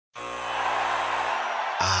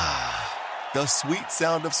The sweet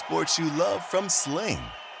sound of sports you love from Sling.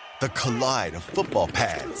 The collide of football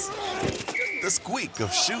pads. The squeak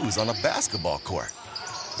of shoes on a basketball court.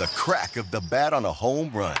 The crack of the bat on a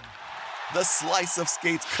home run. The slice of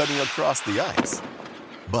skates cutting across the ice.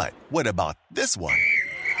 But what about this one?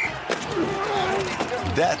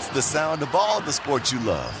 That's the sound of all the sports you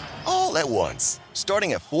love, all at once.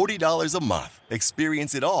 Starting at $40 a month.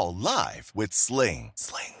 Experience it all live with Sling.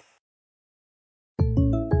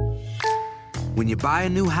 When you buy a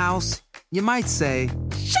new house, you might say,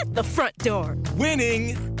 "Shut the front door."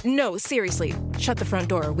 Winning! No, seriously. Shut the front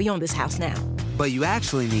door. We own this house now. But you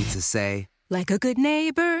actually need to say, "Like a good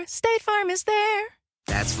neighbor, State Farm is there."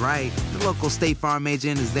 That's right. The local State Farm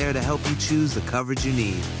agent is there to help you choose the coverage you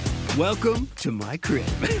need. Welcome to my crib.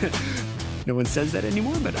 No one says that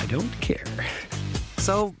anymore, but I don't care.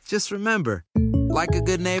 So just remember, like a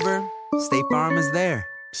good neighbor, State Farm is there.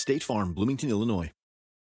 State Farm, Bloomington, Illinois.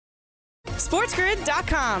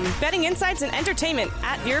 SportsGrid.com. Betting insights and entertainment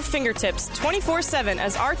at your fingertips 24/7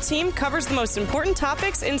 as our team covers the most important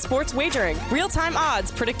topics in sports wagering. Real-time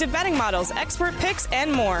odds, predictive betting models, expert picks,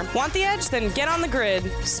 and more. Want the edge? Then get on the grid.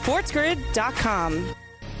 SportsGrid.com.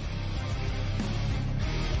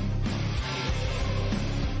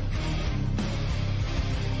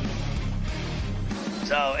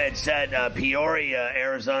 So it said Peoria,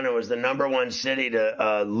 Arizona was the number one city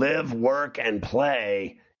to live, work, and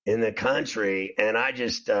play in the country. And I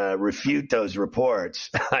just refute those reports.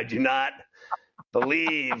 I do not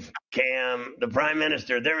believe, Cam, the prime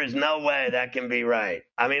minister, there is no way that can be right.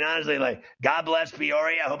 I mean, honestly, like, God bless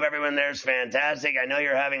Peoria. I hope everyone there is fantastic. I know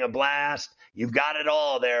you're having a blast. You've got it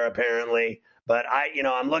all there, apparently. But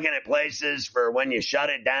I'm looking at places for when you shut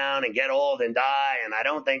it down and get old and die. And I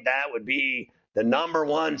don't think that would be the number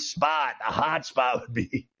one spot. A hot spot would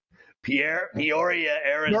be Peoria,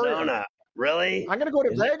 Arizona. Really? I'm going to go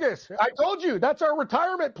to Vegas. I told you, that's our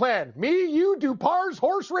retirement plan. Me, you, Dupars,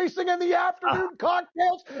 horse racing in the afternoon,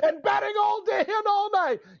 cocktails, and betting all day and all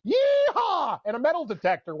night. Yeehaw! And a metal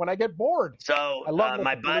detector when I get bored. So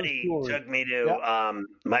my buddy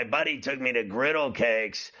took me to Griddle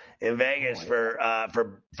Cakes in Vegas for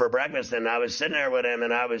breakfast, and I was sitting there with him,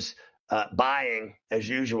 and I was buying, as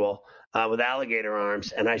usual, with alligator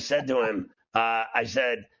arms. And I said to him,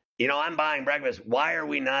 I'm buying breakfast. Why are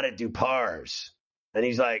we not at Dupar's? And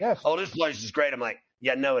he's like, yes. Oh, this place is great. I'm like,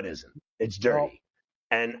 yeah, no, it isn't. It's dirty.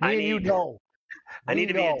 No. And I need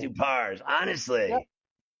to be at Dupar's. Honestly,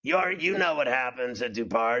 you know what happens at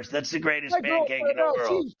Dupar's. That's the greatest pancake in the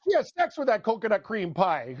world. She has sex with that coconut cream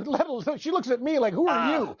pie. She looks at me like, who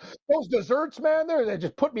are you? Those desserts, man, they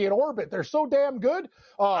just put me in orbit. They're so damn good.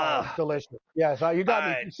 Delicious. Yes, you got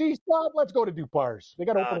me. Right. See, stop. Let's go to Dupar's. They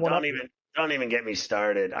got to open one up. Don't even get me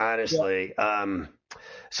started, honestly. Yeah.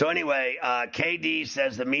 So anyway, KD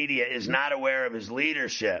says the media is not aware of his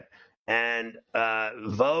leadership. And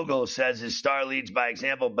Vogel says his star leads by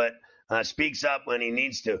example, but speaks up when he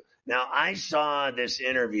needs to. Now, I saw this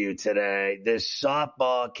interview today, this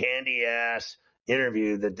softball candy-ass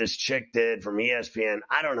interview that this chick did from ESPN.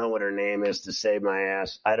 I don't know what her name is, to save my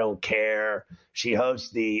ass. I don't care. She hosts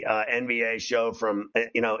the NBA show from,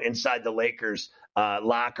 inside the Lakers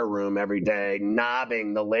locker room every day,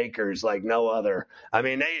 knobbing the Lakers like no other. I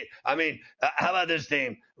mean, how about this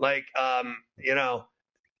team? Like,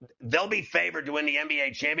 they'll be favored to win the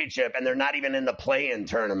NBA championship, and they're not even in the play-in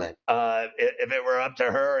tournament. If it were up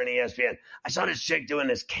to her and ESPN. I saw this chick doing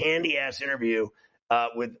this candy-ass interview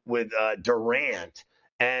with Durant,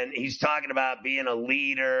 and he's talking about being a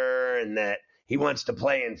leader and that he wants to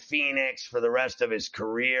play in Phoenix for the rest of his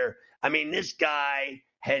career. I mean, this guy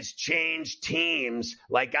has changed teams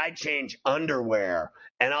like I change underwear.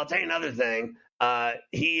 And I'll tell you another thing.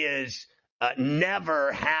 He is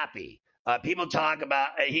never happy. People talk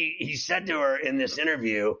about, he said to her in this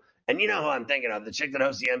interview, and you know who I'm thinking of, the chick that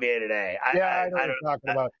hosts the NBA Today. I know what you're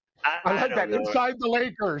talking about. I like that. Inside the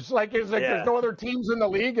Lakers. Like, it's like there's no other teams in the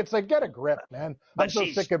league. It's like, get a grip, man. I'm so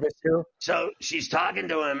sick of it, too. So she's talking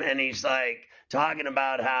to him, and he's like talking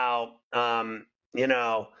about how,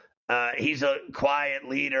 he's a quiet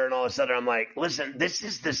leader and all of a sudden I'm like, listen, this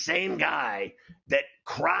is the same guy that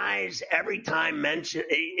cries every time mentioned.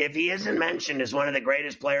 If he isn't mentioned as one of the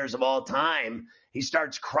greatest players of all time, he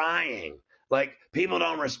starts crying. Like, people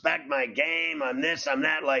don't respect my game. I'm this, I'm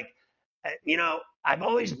that. Like, I've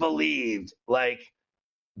always believed, like,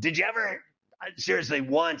 did you ever seriously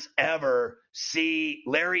once ever see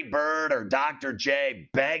Larry Bird or Dr. J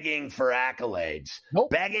begging for accolades,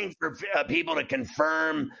 begging for people to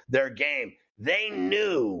confirm their game?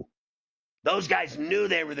 Those guys knew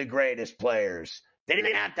they were the greatest players. They didn't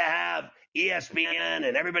even have to have ESPN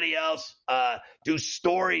and everybody else do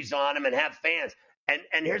stories on him and have fans.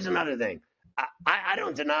 And here's another thing. I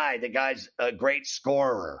don't deny the guy's a great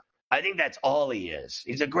scorer. I think that's all he is.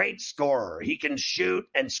 He's a great scorer. He can shoot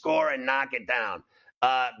and score and knock it down.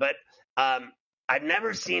 But I've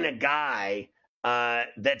never seen a guy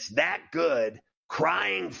that's that good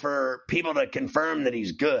crying for people to confirm that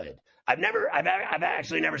he's good. I've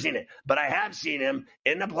actually never seen it. But I have seen him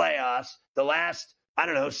in the playoffs the last,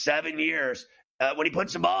 7 years. When he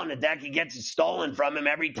puts the ball in the deck, he gets it stolen from him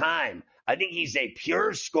every time. I think he's a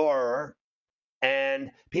pure scorer. And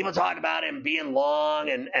people talk about him being long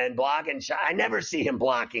and blocking shots. I never see him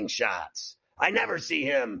blocking shots. I never see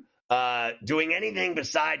him doing anything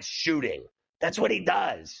besides shooting. That's what he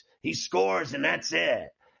does. He scores, and that's it.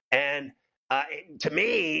 And to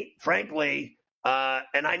me, frankly,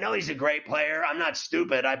 and I know he's a great player. I'm not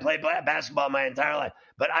stupid. I played basketball my entire life.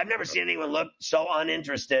 But I've never seen anyone look so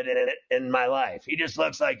uninterested in it in my life. He just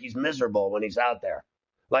looks like he's miserable when he's out there.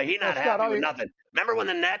 Like, he's not happy with nothing. Remember when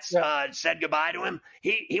the Nets said goodbye to him?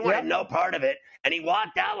 He wanted no part of it, and he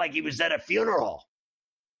walked out like he was at a funeral.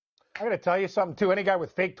 I got to tell you something, too. Any guy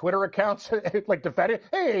with fake Twitter accounts, like defending,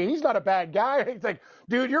 hey, he's not a bad guy. It's like,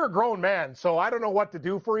 dude, you're a grown man, so I don't know what to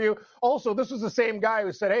do for you. Also, this was the same guy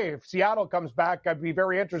who said, hey, if Seattle comes back, I'd be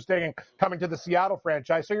very interested in coming to the Seattle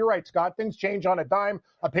franchise. So you're right, Scott. Things change on a dime.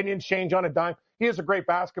 Opinions change on a dime. He is a great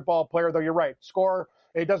basketball player, though. You're right. Scorer.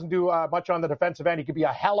 He doesn't do much on the defensive end. He could be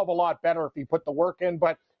a hell of a lot better if he put the work in,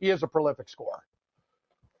 but he is a prolific scorer.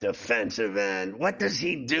 Defensive end. What does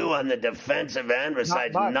he do on the defensive end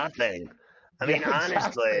besides nothing? I mean,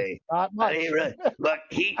 honestly, not much. I mean, really,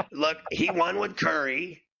 he won with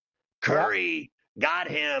Curry. Curry got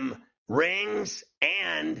him rings,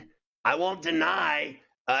 and I won't deny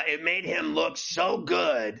it made him look so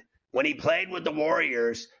good when he played with the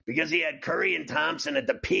Warriors because he had Curry and Thompson at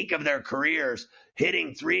the peak of their careers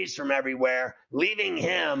hitting threes from everywhere, leaving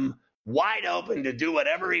him wide open to do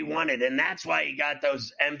whatever he wanted. And that's why he got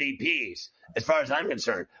those MVPs, as far as I'm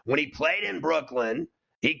concerned. When he played in Brooklyn,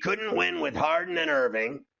 he couldn't win with Harden and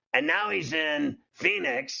Irving. And now he's in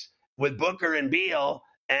Phoenix with Booker and Beal.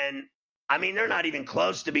 And, I mean, they're not even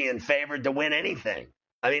close to being favored to win anything.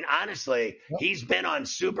 I mean, honestly, he's been on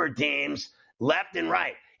super teams left and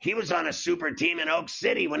right. He was on a super team in Oak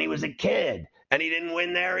City when he was a kid, and he didn't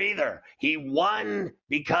win there either. He won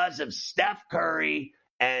because of Steph Curry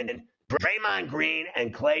and Draymond Green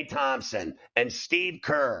and Klay Thompson and Steve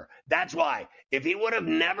Kerr. That's why. If he would have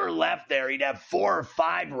never left there, he'd have 4 or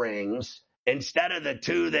 5 rings instead of the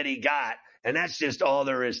 2 that he got, and that's just all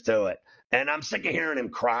there is to it. And I'm sick of hearing him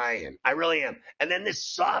crying. I really am. And then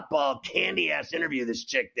this softball candy-ass interview this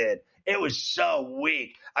chick did, it was so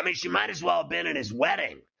weak. I mean, she might as well have been at his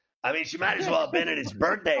wedding. I mean, she might as well have been at his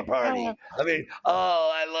birthday party. I mean,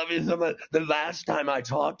 oh, I love you so much. The last time I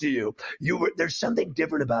talked to you, there's something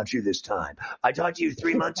different about you this time. I talked to you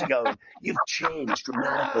 3 months ago. You've changed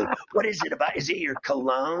dramatically. What is it about? Is it your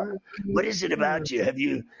cologne? What is it about you?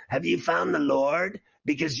 Have you found the Lord?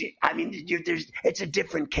 Because, it's a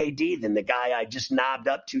different KD than the guy I just knobbed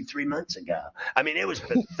up to 3 months ago. I mean, it was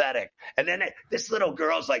pathetic. And then this little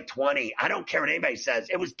girl's like 20. I don't care what anybody says.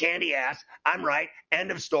 It was candy ass. I'm right. End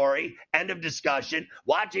of story. End of discussion.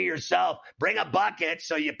 Watch it yourself. Bring a bucket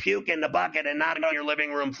so you puke in the bucket and not on your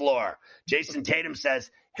living room floor. Jason Tatum says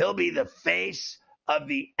he'll be the face of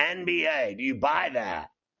the NBA. Do you buy that?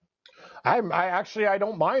 I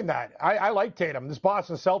don't mind that. I like Tatum. This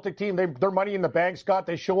Boston Celtic team, they're money in the bank, Scott.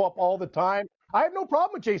 They show up all the time. I have no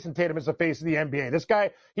problem with Jason Tatum as the face of the NBA. This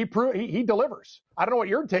guy, he delivers. I don't know what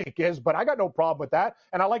your take is, but I got no problem with that.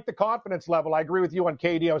 And I like the confidence level. I agree with you on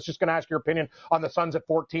KD. I was just going to ask your opinion on the Suns at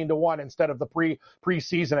 14-1 instead of the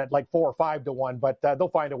preseason at like 4 or 5-1. But they'll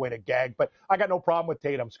find a way to gag. But I got no problem with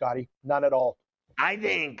Tatum, Scotty. None at all. I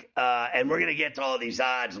think, and we're going to get to all these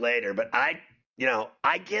odds later, but I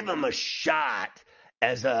give him a shot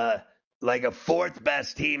as a 4th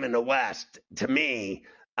best team in the West. To me,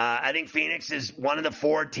 I think Phoenix is one of the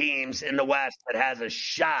 4 teams in the West that has a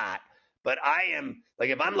shot. But I am,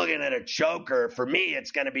 if I'm looking at a choker, for me,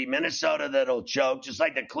 it's going to be Minnesota that'll choke, just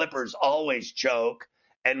like the Clippers always choke.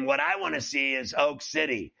 And what I want to see is Oak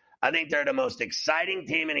City. I think they're the most exciting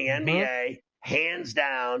team in the NBA, hands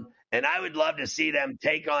down. And I would love to see them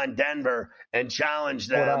take on Denver and challenge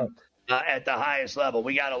them. At the highest level.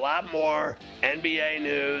 We got a lot more NBA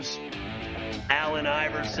news. Allen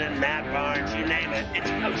Iverson, Matt Barnes, you name it. It's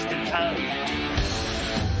coast to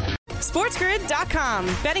coast. SportsGrid.com.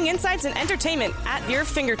 Betting insights and entertainment at your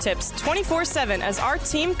fingertips 24/7 as our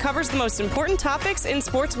team covers the most important topics in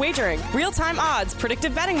sports wagering. Real-time odds,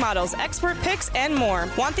 predictive betting models, expert picks, and more.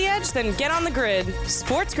 Want the edge? Then get on the grid.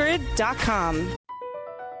 SportsGrid.com.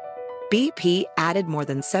 BP added more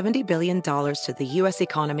than $70 billion to the U.S.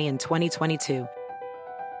 economy in 2022.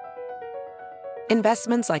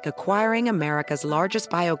 Investments like acquiring America's largest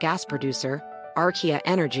biogas producer, Archaea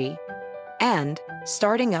Energy, and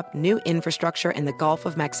starting up new infrastructure in the Gulf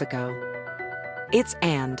of Mexico. It's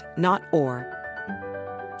and, not or.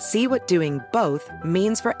 See what doing both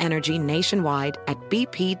means for energy nationwide at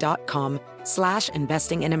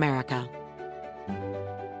bp.com/investing in America.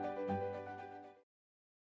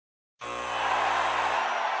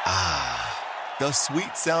 The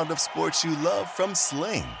sweet sound of sports you love from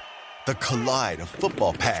Sling. The collide of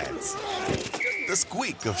football pads. The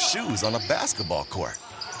squeak of shoes on a basketball court.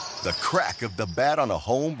 The crack of the bat on a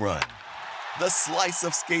home run. The slice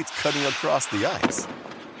of skates cutting across the ice.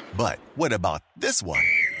 But what about this one?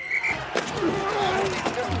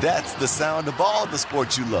 That's the sound of all the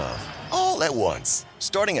sports you love, all at once.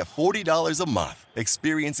 Starting at $40 a month.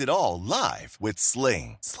 Experience it all live with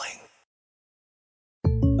Sling.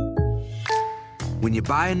 When you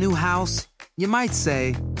buy a new house, you might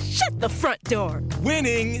say, Shut the front door!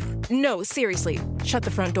 winning! No, seriously. Shut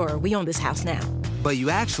the front door. We own this house now. But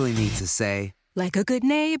you actually need to say, Like a good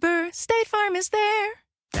neighbor, State Farm is there.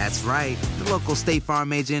 that's right. The local State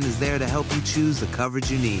Farm agent is there to help you choose the coverage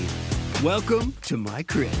you need. Welcome to my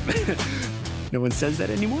crib. No one says that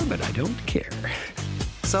anymore, but I don't care.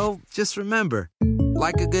 So just remember,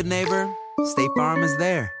 like a good neighbor, State Farm is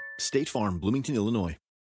there. State Farm, Bloomington, Illinois.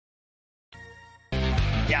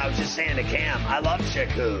 Yeah, I was just saying to Cam, I love chick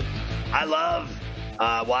hoop. I love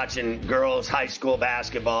watching girls high school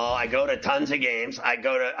basketball. I go to tons of games. I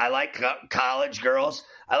like college girls.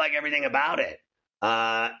 I like everything about it.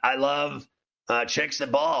 I love chicks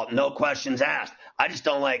that ball, no questions asked. I just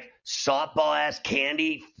don't like softball ass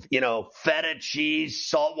candy, feta cheese,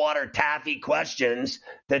 saltwater taffy questions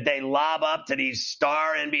that they lob up to these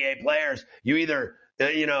star NBA players. You either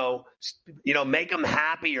make them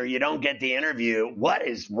happy or you don't get the interview. What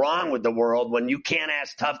is wrong with the world when you can't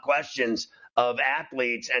ask tough questions of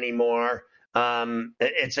athletes anymore?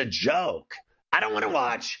 It's a joke. I don't want to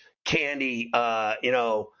watch candy,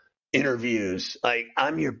 interviews. Like,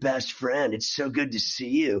 I'm your best friend. It's so good to see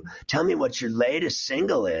you. Tell me what your latest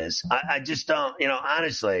single is. I just don't,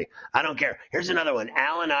 honestly, I don't care. Here's another one.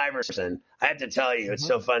 Allen Iverson. I have to tell you, it's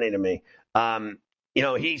so funny to me.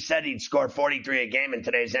 He said he'd score 43 a game in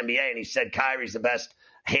today's NBA, and he said Kyrie's the best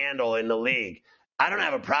handle in the league. I don't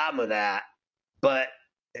have a problem with that,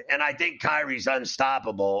 and I think Kyrie's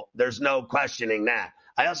unstoppable. There's no questioning that.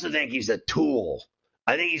 I also think he's a tool.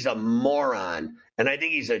 I think he's a moron, and I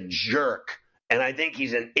think he's a jerk, and I think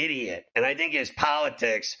he's an idiot, and I think his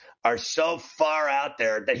politics are so far out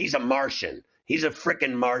there that he's a Martian. He's a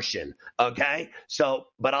freaking Martian, okay?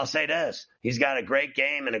 But I'll say this. He's got a great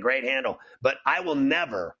game and a great handle, but I will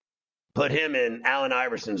never put him in Allen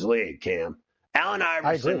Iverson's league, Cam. Allen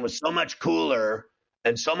Iverson was so much cooler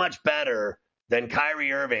and so much better than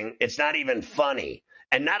Kyrie Irving. It's not even funny.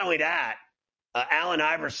 And not only that, Allen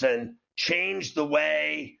Iverson changed the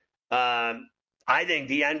way I think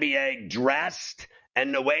the NBA dressed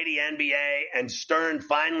and the way the NBA and Stern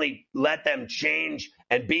finally let them change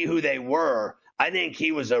and be who they were. I think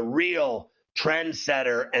he was a real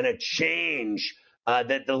trendsetter and a change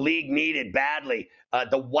that the league needed badly.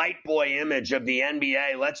 The white boy image of the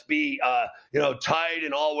NBA, let's be, tight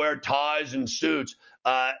and all wear ties and suits.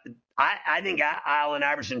 I think Allen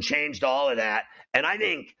Iverson changed all of that. And I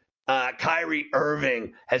think Kyrie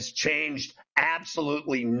Irving has changed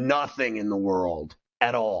absolutely nothing in the world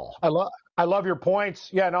at all. I love your points.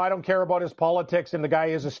 Yeah, no, I don't care about his politics, and the guy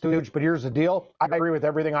is a stooge, but here's the deal. I agree with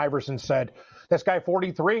everything Iverson said. This guy,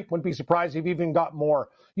 43, wouldn't be surprised if he even got more.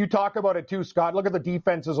 You talk about it too, Scott. Look at the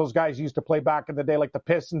defenses those guys used to play back in the day, like the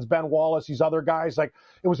Pistons, Ben Wallace, these other guys. Like,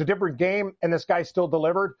 it was a different game, and this guy still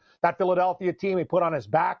delivered. That Philadelphia team he put on his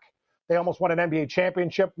back, they almost won an NBA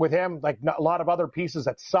championship with him, like a lot of other pieces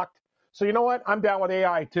that sucked. So you know what? I'm down with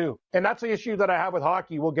AI too. And that's the issue that I have with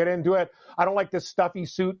hockey. We'll get into it. I don't like this stuffy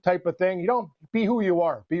suit type of thing. You don't be who you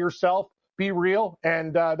are. Be yourself. Be real.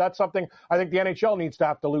 And that's something I think the NHL needs to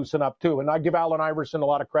have to loosen up too. And I give Allen Iverson a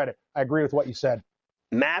lot of credit. I agree with what you said.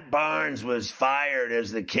 Matt Barnes was fired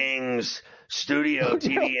as the Kings studio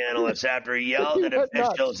TV analyst after he yelled at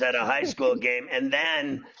officials at a high school game and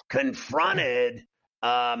then confronted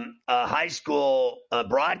a high school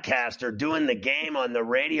broadcaster doing the game on the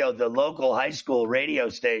radio, the local high school radio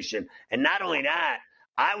station. And not only that,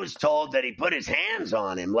 I was told that he put his hands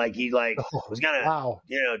on him, like he was gonna,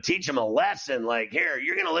 teach him a lesson. Like, here,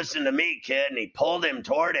 you're gonna listen to me, kid. And he pulled him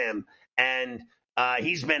toward him, and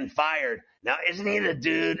he's been fired. Now, isn't he the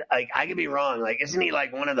dude? Like, I could be wrong. Like, isn't he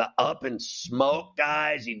like one of the Up in Smoke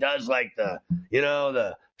guys? He does like the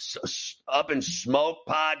Up in Smoke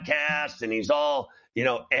podcast, and he's all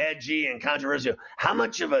edgy and controversial. How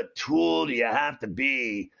much of a tool do you have to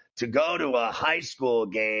be to go to a high school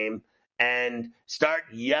game and start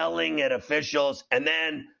yelling at officials and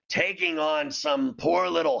then taking on some poor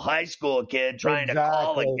little high school kid trying to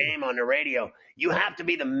call a game on the radio? You have to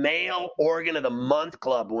be the male organ of the month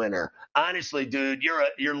club winner. Honestly, dude,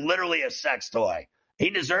 you're literally a sex toy. He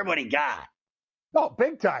deserved what he got. Oh,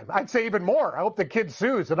 big time. I'd say even more. I hope the kid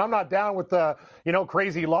sues. And I'm not down with the,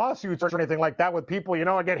 crazy lawsuits or anything like that with people,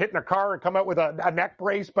 I get hit in a car and come out with a neck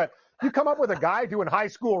brace. But you come up with a guy doing high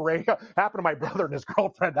school radio. Happened to my brother and his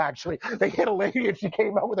girlfriend, actually. They hit a lady and she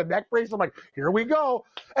came out with a neck brace. I'm like, here we go.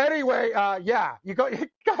 Anyway, you go.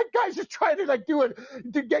 Guys just trying to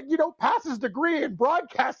to get, pass his degree in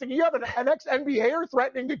broadcasting. You have an ex-NBAer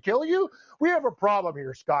threatening to kill you. We have a problem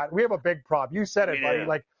here, Scott. We have a big problem. You said it, buddy.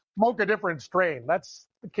 Like, smoke a different strain. That's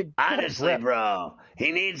the kid. Honestly, bro,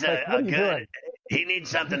 he needs he needs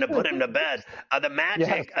something to put him to bed. The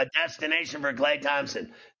Magic, a destination for Klay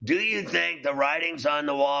Thompson. Do you think the writing's on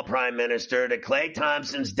the wall, Prime Minister, that Klay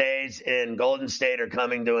Thompson's days in Golden State are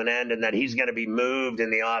coming to an end and that he's going to be moved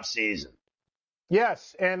in the offseason?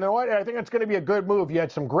 Yes, and you know what? I think it's going to be a good move. You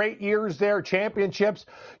had some great years there, championships.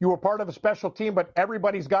 You were part of a special team, but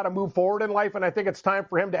everybody's got to move forward in life, and I think it's time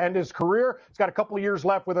for him to end his career. He's got a couple of years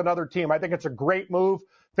left with another team. I think it's a great move.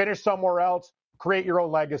 Finish somewhere else. Create your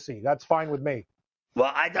own legacy. That's fine with me.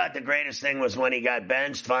 Well, I thought the greatest thing was when he got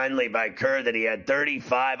benched finally by Kerr, that he had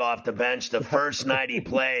 35 off the bench the first night he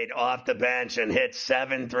played off the bench and hit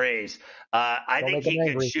 7 threes. I think he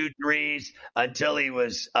could shoot threes until he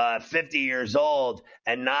was 50 years old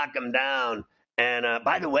and knock them down. And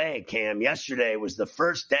by the way, Cam, yesterday was the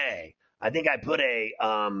first day. I think I put a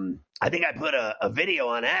video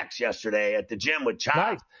on X yesterday at the gym with Chop.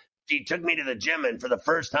 Nice. She took me to the gym, and for the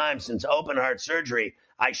first time since open heart surgery,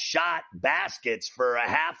 I shot baskets for a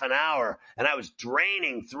half an hour, and I was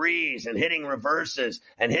draining threes and hitting reverses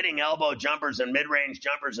and hitting elbow jumpers and mid-range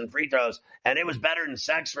jumpers and free throws, and it was better than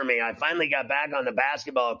sex for me. I finally got back on the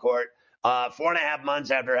basketball court 4.5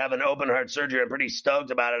 months after having open heart surgery. I'm pretty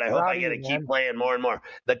stoked about it. I hope I get to keep playing more and more.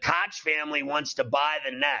 The Koch family wants to buy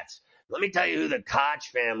the Nets. Let me tell you who the Koch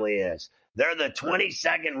family is. They're the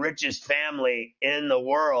 22nd richest family in the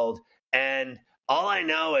world, and all I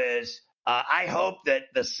know is I hope that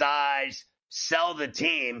the Psys sell the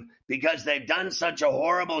team because they've done such a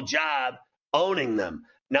horrible job owning them.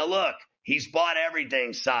 Now, look, he's bought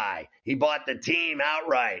everything, Psy. He bought the team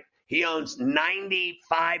outright. He owns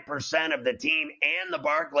 95% of the team and the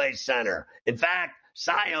Barclays Center. In fact,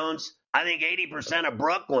 Psy owns, I think, 80% of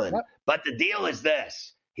Brooklyn. Yep. But the deal is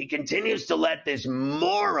this. He continues to let this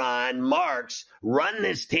moron, Marks, run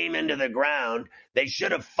this team into the ground. They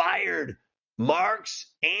should have fired Marks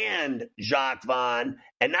and Jacques Vaughn.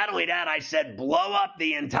 And not only that, I said blow up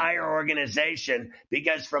the entire organization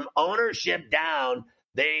because from ownership down,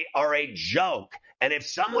 they are a joke. And if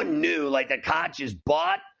someone knew, like the Koches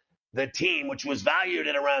bought the team, which was valued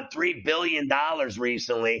at around $3 billion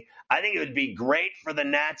recently, I think it would be great for the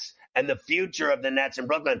Nets and the future of the Nets in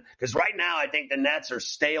Brooklyn. Because right now, I think the Nets are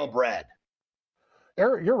stale bread.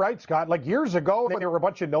 You're right, Scott. Like years ago, they were a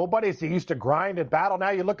bunch of nobodies. They used to grind and battle.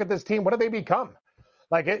 Now you look at this team. What do they become?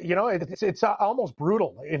 Like, it's almost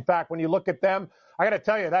brutal. In fact, when you look at them, I got to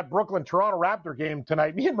tell you, that Brooklyn-Toronto Raptor game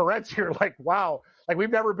tonight, me and Morency are like, wow. Like, we've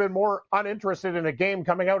never been more uninterested in a game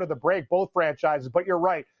coming out of the break, both franchises. But you're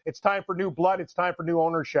right. It's time for new blood. It's time for new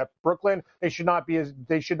ownership. Brooklyn, they should not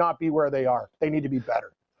be where they are. They need to be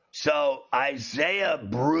better. So Isaiah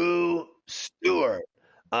Brew Stewart,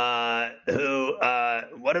 who,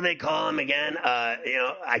 what do they call him again?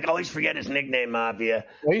 I always forget his nickname, Mafia.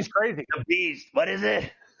 Well, he's crazy. The Beast. What is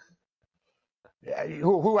it? Yeah,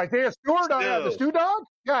 who Isaiah Stewart, the Stew Dog?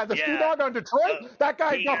 Yeah, the Stew Dog on Detroit. That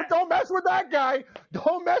guy, don't mess with that guy.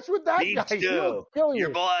 Don't mess with that guy. He'll kill you. Your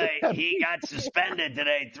boy, he got suspended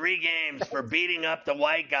today 3 games for beating up the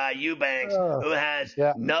white guy, Eubanks, who has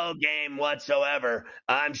no game whatsoever.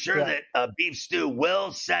 I'm sure that Beef Stew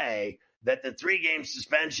will say that the 3-game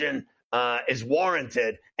suspension is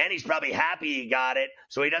warranted, and he's probably happy he got it,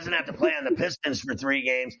 so he doesn't have to play on the Pistons for 3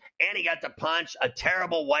 games, and he got to punch a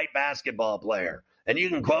terrible white basketball player. And you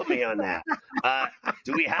can quote me on that.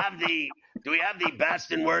 Do we have the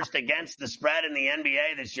best and worst against the spread in the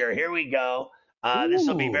NBA this year? Here we go. This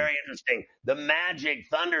will be very interesting. The Magic,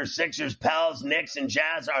 Thunder, Sixers, Pels, Knicks, and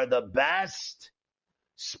Jazz are the best.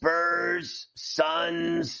 Spurs,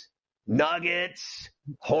 Suns, Nuggets,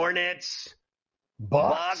 Hornets,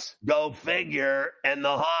 Bucks, go figure, and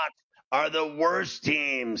the Hawks are the worst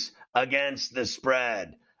teams against the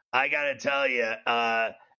spread. I got to tell you,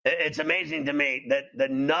 it's amazing to me that the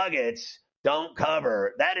Nuggets don't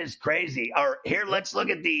cover. That is crazy. Here, let's look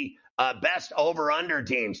at the best over-under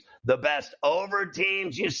teams. The best over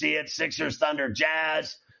teams, you see it, Sixers, Thunder,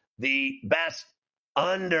 Jazz. The best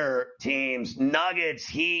under teams, Nuggets,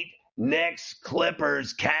 Heat, Knicks,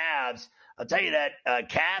 Clippers, Cavs. I'll tell you that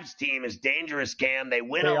Cavs team is dangerous, Cam. They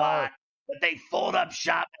win a lot, but they fold up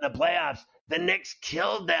shop in the playoffs. The Knicks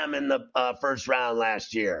killed them in the first round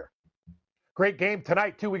last year. Great game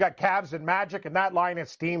tonight, too. We got Cavs and Magic, and that line is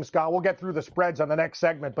steam, Scott. We'll get through the spreads on the next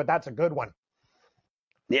segment, but that's a good one.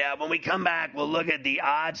 Yeah, when we come back, we'll look at the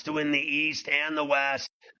odds to win the East and the West,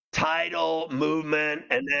 title movement,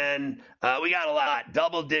 and then we got a lot.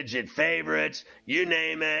 Double-digit favorites, you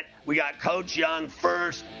name it. We got Coach Young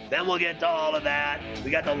first, then we'll get to all of that.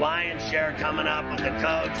 We got the lion's share coming up with the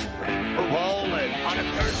coach. We're rolling on a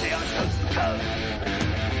Thursday on Coast to Coast.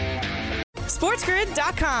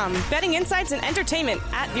 SportsGrid.com. Betting insights and entertainment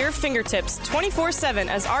at your fingertips 24/7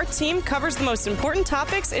 as our team covers the most important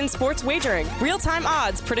topics in sports wagering. Real-time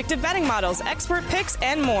odds, predictive betting models, expert picks,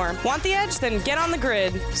 and more. Want the edge? Then get on the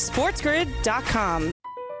grid. SportsGrid.com.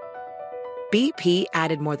 BP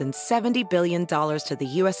added more than $70 billion to the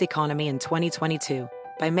U.S. economy in 2022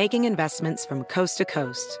 by making investments from coast to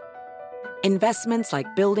coast. Investments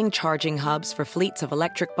like building charging hubs for fleets of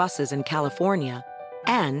electric buses in California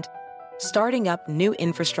and starting up new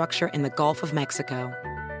infrastructure in the Gulf of Mexico.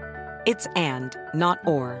 It's and, not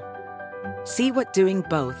or. See what doing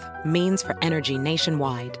both means for energy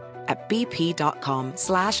nationwide at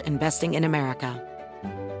bp.com/investing in America.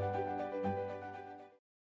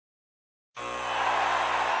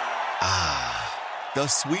 The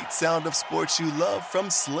sweet sound of sports you love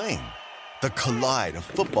from Sling. The collide of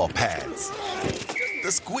football pads.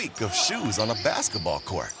 The squeak of shoes on a basketball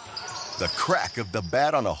court. The crack of the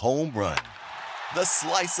bat on a home run. The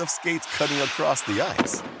slice of skates cutting across the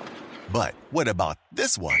ice. But what about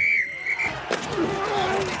this one?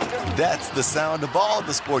 That's the sound of all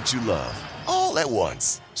the sports you love, all at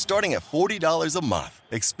once. Starting at $40 a month.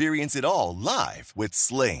 Experience it all live with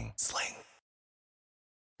Sling.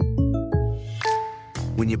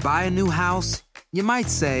 When you buy a new house, you might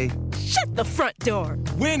say, Shut the front door!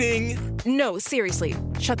 winning! No, seriously.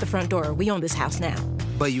 Shut the front door. We own this house now.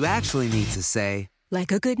 But you actually need to say,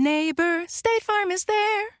 Like a good neighbor, State Farm is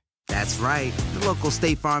there. that's right. The local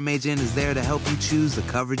State Farm agent is there to help you choose the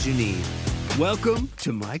coverage you need. Welcome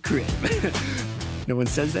to my crib. No one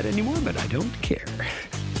says that anymore, but I don't care.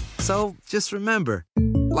 So just remember,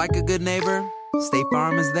 like a good neighbor, State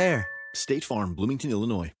Farm is there. State Farm, Bloomington,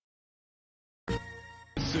 Illinois.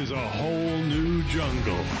 This is a whole new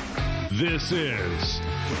jungle. This is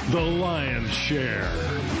The Lion's Share.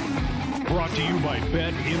 Brought to you by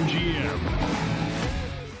BetMGM.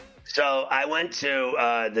 So I went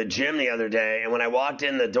to the gym the other day, and when I walked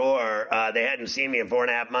in the door, they hadn't seen me in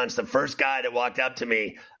 4.5 months. The first guy that walked up to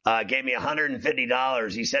me gave me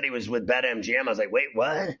 $150. He said he was with BetMGM. I was like, wait,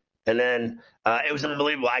 what? And then it was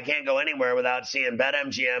unbelievable. I can't go anywhere without seeing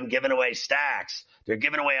BetMGM giving away stacks. They're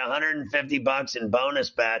giving away $150 in bonus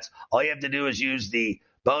bets. All you have to do is use the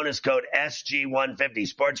bonus code SG150,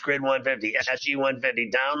 SportsGrid150,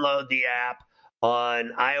 SG150. Download the app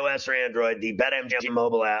on iOS or Android, the BetMGM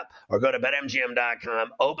mobile app, or go to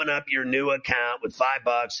BetMGM.com. Open up your new account with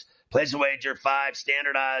 $5. Place a wager, 5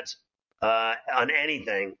 standard odds on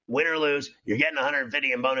anything. Win or lose, you're getting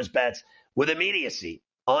 $150 in bonus bets with immediacy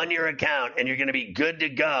on your account, and you're going to be good to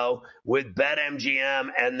go with BetMGM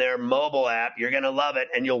and their mobile app. You're going to love it,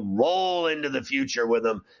 and you'll roll into the future with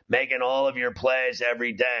them, making all of your plays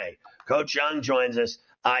every day. Coach Young joins us.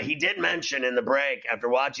 He did mention in the break, after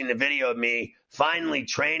watching the video of me finally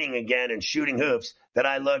training again and shooting hoops, that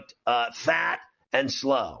I looked fat and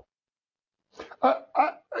slow.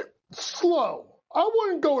 Slow. I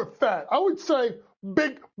wouldn't go with fat. I would say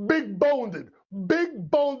big-boned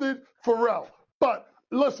Ferrall. But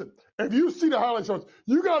listen, if you see the highlight shows,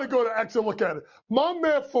 you got to go to X and look at it. My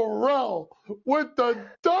man Ferrall with the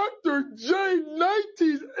Dr. J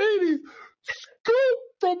 1980s scoop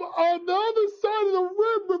from on the other side of the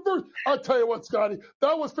rim reverse. I'll tell you what, Scotty,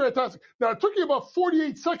 that was fantastic. Now, it took you about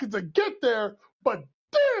 48 seconds to get there, but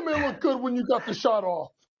damn, it looked good when you got the shot off.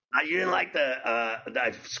 You didn't like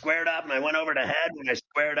I squared up and I went over the head when I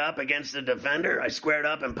squared up against the defender. I squared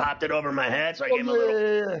up and popped it over my head, so I gave him a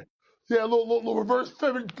little. Yeah, a little reverse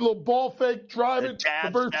pivot, little ball fake, driving,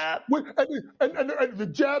 reverse step. And the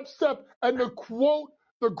jab step, and the quote,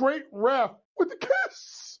 the great ref with the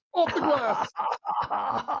kiss off the glass.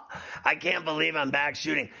 I can't believe I'm back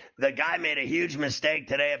shooting. The guy made a huge mistake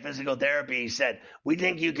today at physical therapy. He said, "We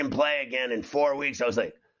think you can play again in 4 weeks." I was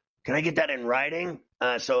like, can I get that in writing?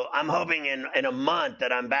 So I'm hoping in a month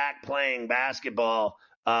that I'm back playing basketball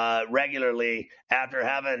regularly after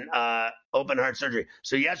having open heart surgery.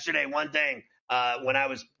 So yesterday, one thing, when I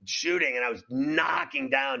was shooting and I was knocking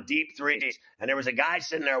down deep threes, and there was a guy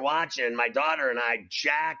sitting there watching my daughter and I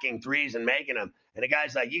jacking threes and making them. And the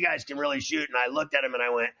guy's like, "You guys can really shoot." And I looked at him and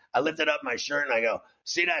I lifted up my shirt and I go,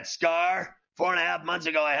 "See that scar? 4.5 months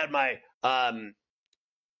ago, I had my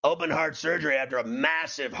open heart surgery after a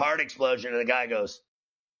massive heart explosion." And the guy goes,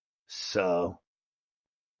 "So?"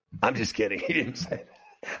 I'm just kidding. He didn't say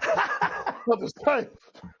that. Well, this guy,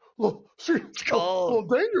 it's cold. A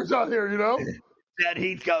little dangerous out here, you know? Said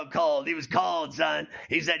he'd go cold. He was cold, son.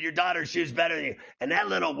 He said, "Your daughter shoots better than you." And that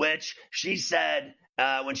little witch, she said,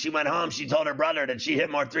 when she went home, she told her brother that she hit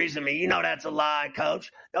more threes than me. You know that's a lie,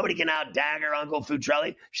 Coach. Nobody can out-dagger Uncle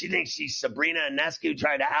Futrelli. She thinks she's Sabrina Ionescu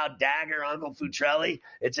trying to out-dagger Uncle Futrelli.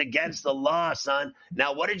 It's against the law, son.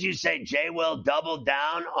 Now, what did you say? Jay Will doubled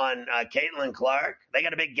down on Caitlin Clark? They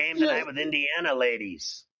got a big game tonight with Indiana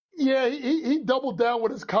ladies. Yeah, he doubled down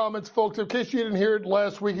with his comments, folks. In case you didn't hear it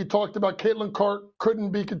last week, he talked about Caitlin Clark couldn't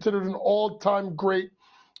be considered an all-time great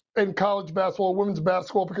in college basketball, women's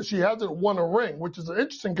basketball, because she hasn't won a ring, which is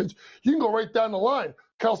interesting because you can go right down the line.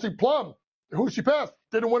 Kelsey Plum, who she passed,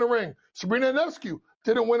 didn't win a ring. Sabrina Ionescu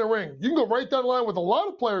didn't win a ring. You can go right down the line with a lot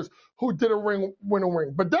of players who didn't win a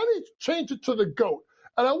ring. But then he changed it to the GOAT.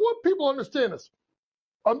 And I want people to understand this.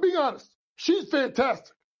 I'm being honest. She's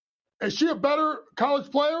fantastic. Is she a better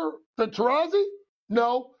college player than Taurasi?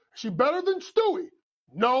 No. Is she better than Stewie?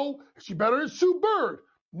 No. Is she better than Sue Bird?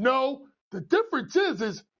 No. The difference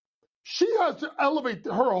is she has to elevate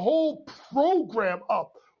her whole program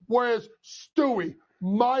up, whereas Stewie,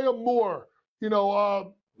 Maya Moore,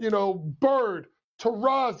 Bird,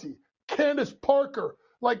 Taurasi, Candace Parker,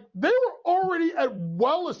 like they were already at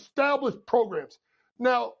well-established programs.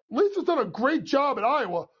 Now, Lisa's done a great job at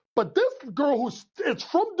Iowa, but this girl it's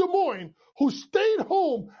from Des Moines, who stayed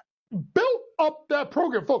home, built up that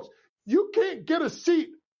program. Folks, you can't get a seat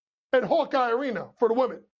at Hawkeye Arena for the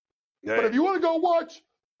women. Yeah. But if you want to go watch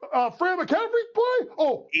Fran McCaffrey play,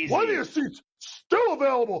 plenty of seats still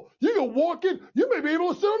available. You can walk in. You may be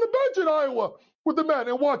able to sit on the bench in Iowa with the men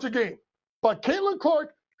and watch a game. But Caitlin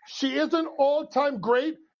Clark, she is an all-time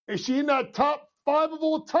great. Is she in that top 5 of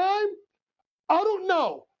all time? I don't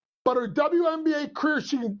know. But her WNBA career,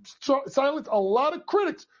 she can silence a lot of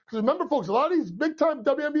critics. Because remember, folks, a lot of these big-time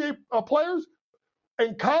WNBA players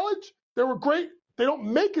in college, they were great. They don't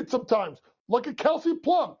make it sometimes. Look at Kelsey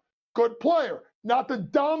Plum. Good player. Not the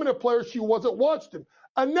dominant player she was at Washington.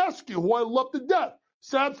 Ionescu, who I love to death.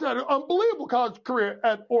 Sabs had an unbelievable college career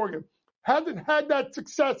at Oregon. Hasn't had that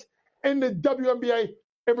success in the WNBA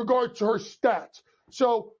in regards to her stats.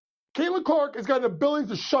 So Caitlin Clark has got an ability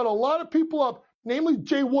to shut a lot of people up, namely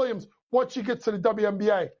Jay Williams, once she gets to the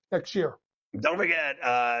WNBA next year. Don't forget,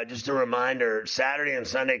 just a reminder, Saturday and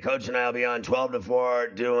Sunday, Coach and I will be on 12 to 4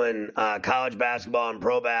 doing college basketball and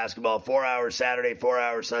pro basketball, 4 hours Saturday, 4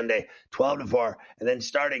 hours Sunday, 12 to 4. And then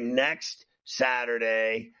starting next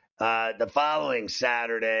Saturday, the following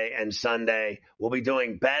Saturday and Sunday, we'll be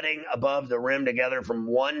doing betting above the rim together from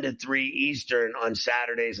 1 to 3 Eastern on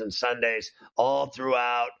Saturdays and Sundays, all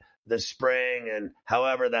throughout the spring and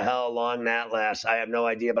however the hell long that lasts. I have no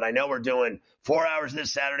idea, but I know we're doing 4 hours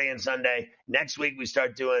this Saturday and Sunday. Next week, we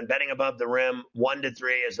start doing betting above the rim 1 to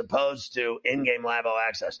 3 as opposed to in-game live all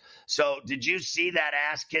access. So did you see that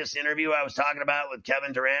ass kiss interview I was talking about with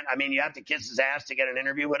Kevin Durant? I mean, you have to kiss his ass to get an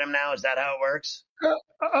interview with him now. Is that how it works?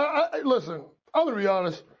 Listen, I'm going to be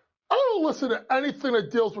honest. I don't listen to anything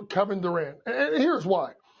that deals with Kevin Durant. And here's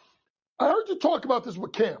why. I heard you talk about this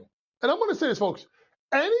with Cam. And I'm going to say this, folks.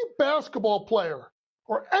 Any basketball player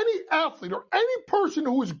or any athlete or any person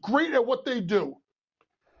who is great at what they do,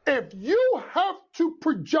 if you have to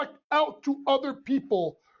project out to other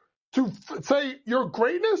people to say your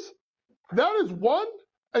greatness, that is one,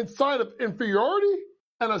 a sign of inferiority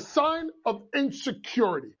and a sign of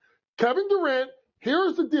insecurity. Kevin Durant,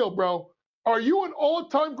 here's the deal, bro. Are you an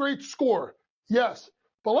all-time great scorer? Yes.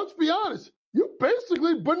 But let's be honest. You're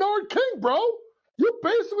basically Bernard King, bro. You're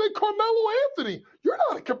basically Carmelo Anthony. You're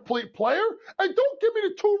not a complete player. And don't give me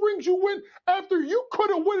the 2 rings you win after you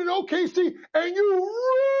could have won in OKC and you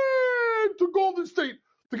ran to Golden State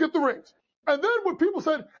to get the rings. And then when people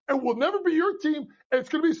said, it will never be your team, it's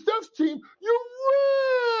going to be Steph's team, you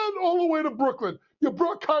went all the way to Brooklyn. You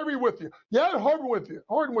brought Kyrie with you. You had Harden with you.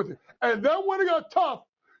 And then when it got tough,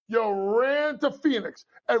 you ran to Phoenix.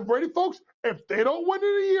 And ready, folks, if they don't win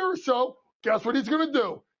in a year or so, guess what he's going to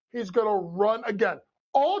do? He's going to run again.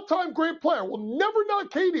 All-time great player. Will never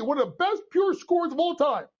knock KD, one of the best pure scorers of all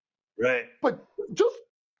time. Right. But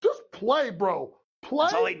just play, bro. Play.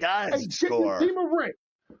 That's all he does. And score. Get your team a ring.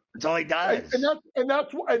 That's all he does. And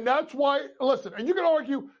that's why. Listen, and you can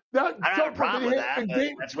argue that I don't have a problem with that.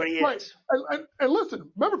 That's what he is. Right. And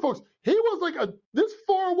listen, remember, folks, he was like this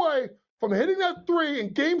far away from hitting that three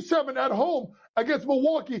in Game 7 at home against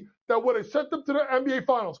Milwaukee that would have sent them to the NBA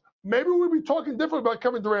Finals. Maybe we'd be talking different about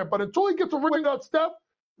Kevin Durant, but until he gets a ring out Steph,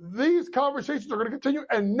 these conversations are going to continue.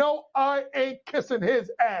 And no, I ain't kissing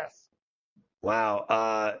his ass.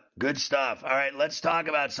 Wow. Good stuff. All right, let's talk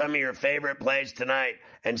about some of your favorite plays tonight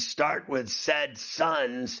and start with said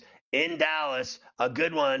Suns in Dallas. A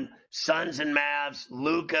good one. Suns and Mavs,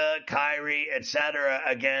 Luka, Kyrie, etc.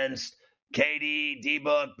 against KD,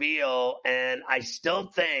 D-Book, Beal. And I still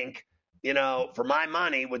think, for my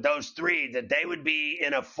money with those three, that they would be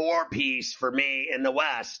in a four-piece for me in the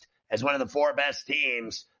West as one of the four best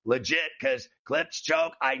teams. Legit, because Clips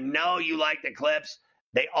choke. I know you like the Clips.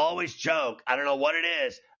 They always choke. I don't know what it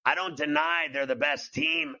is. I don't deny they're the best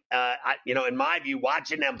team. In my view,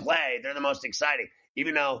 watching them play, they're the most exciting.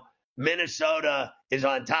 Even though Minnesota is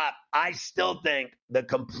on top, I still think the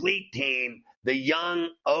complete team, the young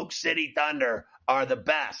Oak City Thunder, are the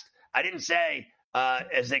best. I didn't say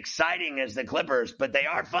as exciting as the Clippers, but they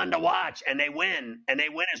are fun to watch, and they win. And they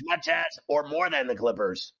win as much as or more than the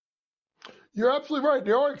Clippers. You're absolutely right.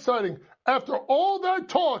 They are exciting. After all that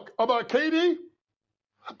talk about KD,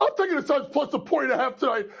 I'm taking the Suns plus a 1.5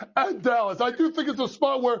 tonight at Dallas. I do think it's a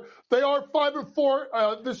spot where they are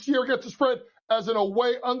 5-4 this year against the spread as an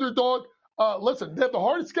away underdog. Listen, they have the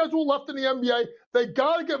hardest schedule left in the NBA. They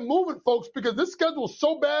got to get moving, folks, because this schedule is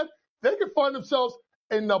so bad, they can find themselves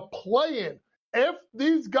in the play-in. If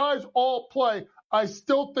these guys all play, I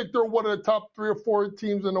still think they're one of the top 3 or 4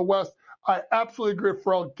 teams in the West. I absolutely agree with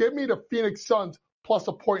Ferrall. Give me the Phoenix Suns plus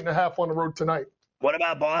a 1.5 on the road tonight. What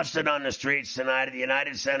about Boston on the streets tonight at the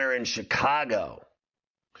United Center in Chicago?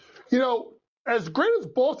 As great as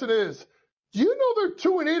Boston is, do you know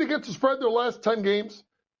they're 2-8 against the spread their last 10 games?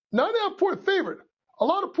 9.5-point favorite. A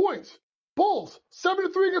lot of points. Bulls,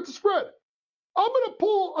 7-3 against the spread. I'm going to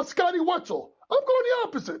pull a Scotty Wetzel. I'm going the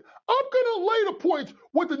opposite. I'm going to lay the points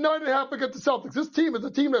with the 9.5 against the Celtics. This team is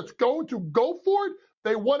a team that's going to go for it.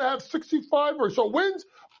 They want to have 65 or so wins.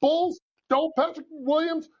 Bulls, no Patrick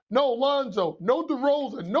Williams, no Lonzo, no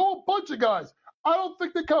DeRozan, no a bunch of guys. I don't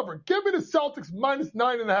think they cover. Give me the Celtics minus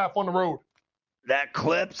 9.5 on the road. That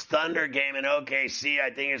Clips Thunder game in OKC, I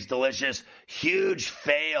think is delicious. Huge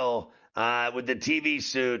fail with the TV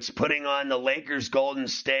suits, putting on the Lakers Golden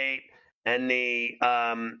State and the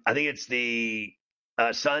I think it's the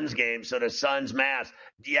Suns game, so the Suns Mavs.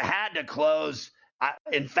 You had to close.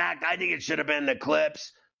 In fact, I think it should have been the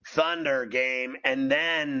Clips Thunder game and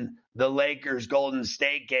then the Lakers Golden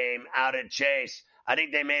State game out at Chase. I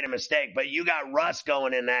think they made a mistake, but you got Russ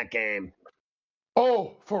going in that game.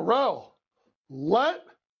 Oh, Ferrall. Let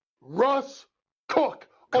Russ cook.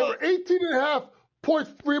 Over 18.5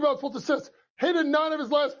 points, rebounds, plus assists. Hit in 9 of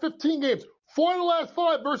his last 15 games. 4 of the last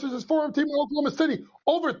 5 versus his former team in Oklahoma City.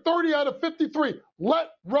 Over 30 out of 53.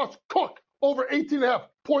 Let Russ cook. Over 18.5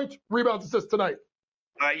 points, rebounds, assists tonight.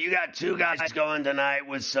 All right, you got 2 guys going tonight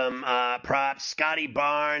with some props. Scotty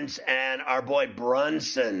Barnes and our boy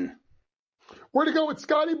Brunson. We're going to go with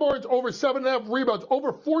Scotty Barnes over 7.5 rebounds,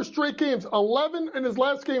 over 4 straight games, 11 in his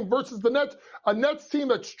last game versus the Nets, a Nets team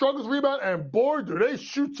that struggles rebound, and boy, do they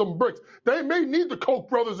shoot some bricks. They may need the Koch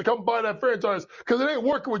brothers to come by that franchise because it ain't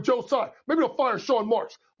working with Joe Tsai. Maybe they'll fire Sean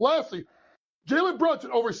Marks. Lastly, Jalen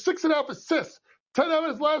Brunson over 6.5 assists, 10 out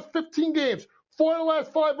of his last 15 games, 4 in the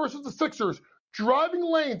last 5 versus the Sixers. Driving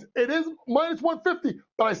lanes, it is minus 150,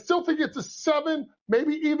 but I still think it's a 7,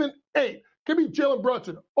 maybe even 8. Give me Jalen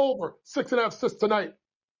Brunson over 6.5 assists tonight.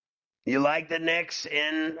 You like the Knicks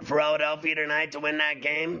in Philadelphia tonight to win that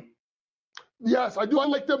game? Yes, I do. I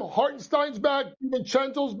like them. Hartenstein's back.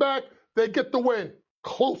 Vincenzo's back. They get the win.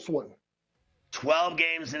 Close one. 12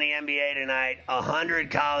 games in the NBA tonight, 100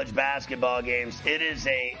 college basketball games. It is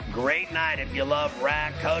a great night if you love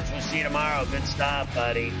rack. Coach, we'll see you tomorrow. Good stuff,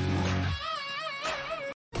 buddy.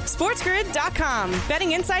 SportsGrid.com.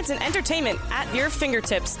 Betting insights and entertainment at your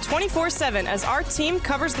fingertips 24/7 as our team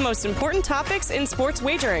covers the most important topics in sports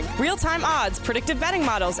wagering. Real-time odds, predictive betting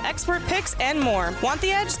models, expert picks, and more. Want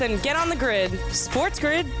the edge? Then get on the grid.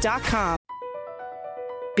 SportsGrid.com.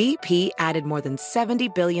 BP added more than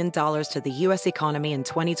 $70 billion to the U.S. economy in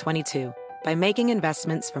 2022 by making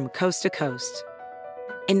investments from coast to coast.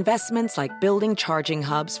 Investments like building charging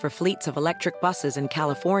hubs for fleets of electric buses in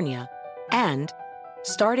California and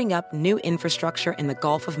starting up new infrastructure in the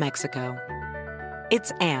Gulf of Mexico.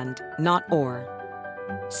 It's and, not or.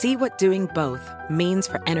 See what doing both means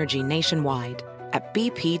for energy nationwide at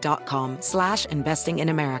bp.com/investing in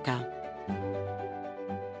America.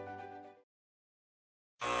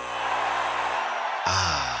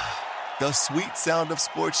 The sweet sound of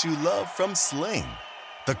sports you love from Sling.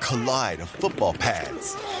 The collide of football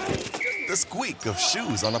pads. The squeak of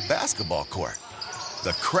shoes on a basketball court.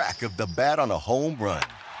 The crack of the bat on a home run.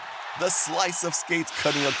 The slice of skates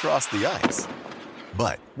cutting across the ice.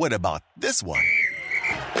 But what about this one?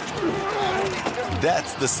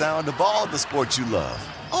 That's the sound of all the sports you love,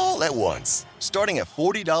 all at once. Starting at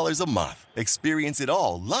 $40 a month. Experience it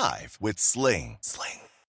all live with Sling.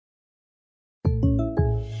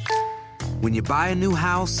 When you buy a new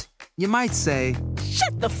house, you might say,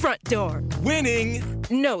 Shut the front door! winning!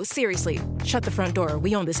 No, seriously, shut the front door.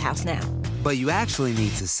 We own this house now. But you actually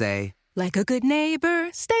need to say, Like a good neighbor,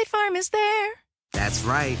 State Farm is there. that's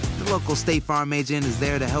right. The local State Farm agent is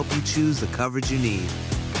there to help you choose the coverage you need.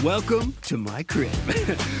 Welcome to my crib.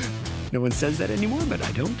 No one says that anymore, but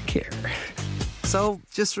I don't care. So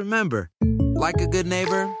just remember, like a good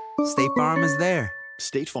neighbor, State Farm is there.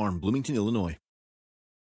 State Farm, Bloomington, Illinois.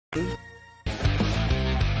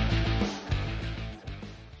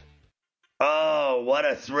 Oh, what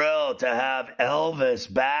a thrill to have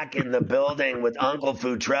Elvis back in the building with Uncle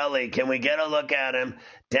Futrelli. Can we get a look at him?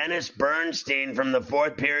 Dennis Bernstein from the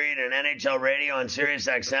fourth period in NHL radio on Sirius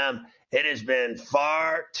XM. It has been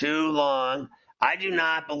far too long. I do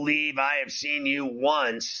not believe I have seen you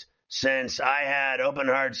once since I had open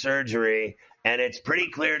heart surgery. And it's pretty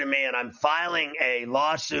clear to me, and I'm filing a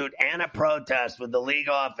lawsuit and a protest with the league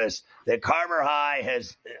office, that Carver High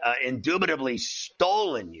has indubitably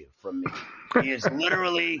stolen you from me. He has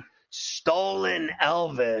literally stolen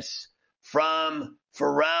Elvis from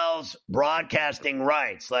Ferrall's broadcasting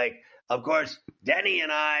rights. Like, of course, Denny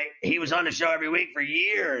and I, he was on the show every week for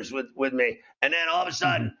years with me. And then all of a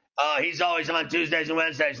sudden, he's always on Tuesdays and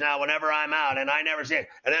Wednesdays now whenever I'm out, and I never see it.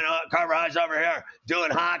 And then Carver High's over here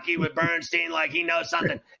doing hockey with Bernstein like he knows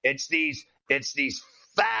something. It's these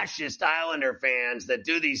fascist Islander fans that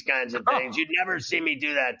do these kinds of things. You'd never see me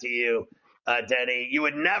do that to you, Denny. You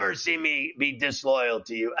would never see me be disloyal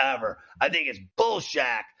to you ever. I think it's bullshit.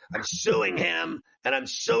 I'm suing him, and I'm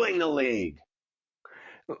suing the league.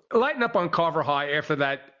 Lighten up on Carver High after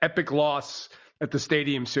that epic loss at the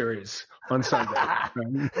Stadium Series on Sunday. That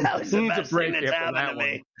was the best thing that's happened to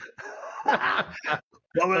me.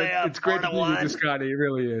 It's great to be with you, Scotty. It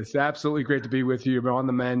really is. Absolutely great to be with you. We're on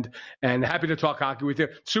the mend and happy to talk hockey with you.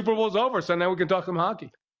 Super Bowl's over, so now we can talk some hockey.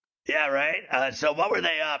 Yeah, right. So what were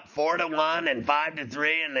they up? 4-1 and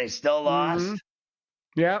 5-3, and they still lost? Mm-hmm.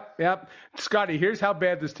 Yep. Scotty, here's how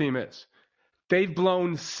bad this team is. They've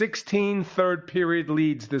blown 16 third-period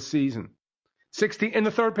leads this season. 16 in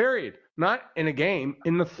the third period. Not in a game,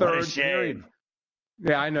 in the third period.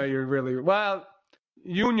 Yeah, I know you're really – well,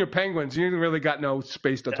 you and your Penguins, you really got no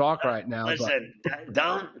space to talk right now. Listen,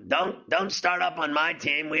 don't start up on my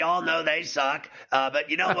team. We all know they suck. But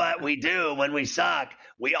you know what we do when we suck?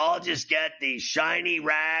 We all just get the shiny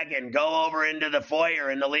rag and go over into the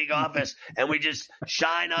foyer in the league office, and we just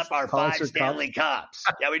shine up our 5 Stanley Cups.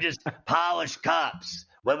 Yeah, we just polish cups.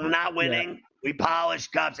 When we're not winning, we polish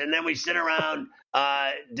cups, and then we sit around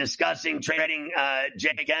discussing trading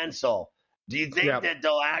Jay Gensel. Do you think that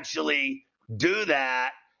they'll actually do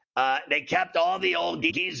that? They kept all the old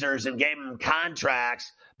geezers and gave them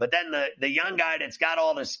contracts, but then the young guy that's got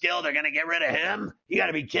all the skill, they're going to get rid of him? You got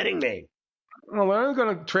to be kidding me. Well, they're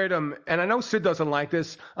going to trade him, and I know Sid doesn't like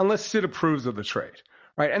this unless Sid approves of the trade,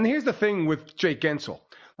 right? And here's the thing with Jake Gensel.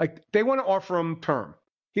 Like, they want to offer him term.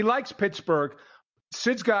 He likes Pittsburgh.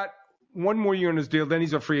 Sid's got one more year in his deal, then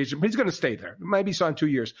he's a free agent, but he's going to stay there. Maybe sign 2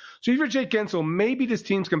 years. So if you're Jake Gensel, maybe this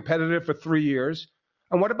team's competitive for 3 years.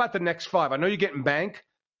 And what about the next 5? I know you're getting bank,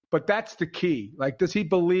 but that's the key. Like, does he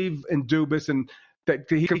believe in Dubas and that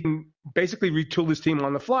he can basically retool his team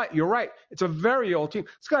on the fly? You're right. It's a very old team.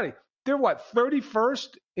 Scotty, they're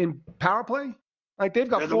 31st in power play? Like, they've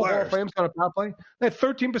got 4 Hall of Fames on a power play. They have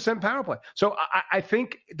 13% power play. So I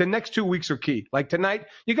think the next 2 weeks are key. Like tonight,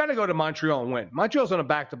 you got to go to Montreal and win. Montreal's on a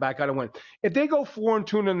back-to-back, got to win. If they go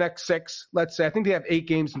 4-2 in the next 6, let's say, I think they have 8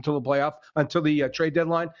 games until the trade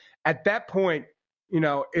deadline. At that point,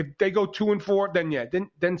 if they go 2-4,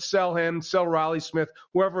 then sell him, sell Riley Smith,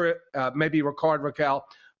 whoever, maybe Ricard Raquel.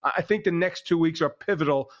 I think the next 2 weeks are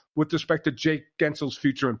pivotal with respect to Jake Gensel's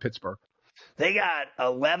future in Pittsburgh. They got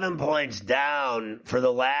 11 points down for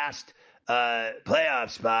the last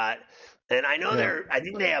playoff spot. And I know I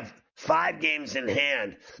think they have 5 games in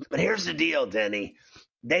hand. But here's the deal, Denny.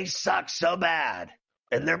 They suck so bad,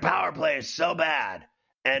 and their power play is so bad.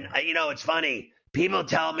 And, it's funny. People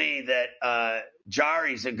tell me that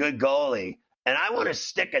Jari's a good goalie, and I want to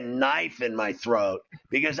stick a knife in my throat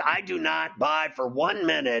because I do not buy for 1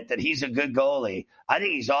 minute that he's a good goalie. I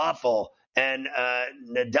think he's awful. And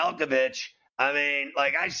Nedeljkovic,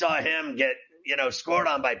 I saw him get scored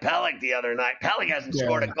on by Pelech the other night. Pelech hasn't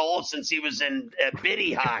scored a goal since he was in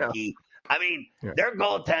biddy hockey. Their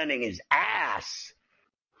goaltending is ass.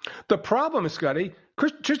 The problem is, Scotty,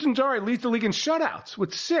 Tristan Jarry leads the league in shutouts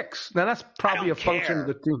with 6. Now, that's probably a function of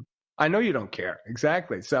the team. I know you don't care.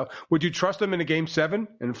 Exactly. So would you trust them in a Game 7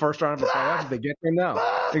 in the first round of the playoffs if they get there? No.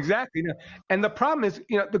 Exactly. No. And the problem is,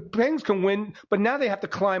 the Penguins can win, but now they have to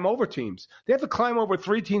climb over teams. They have to climb over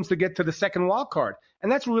 3 teams to get to the second wild card.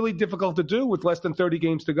 And that's really difficult to do with less than 30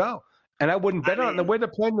 games to go. And I wouldn't bet on the way they're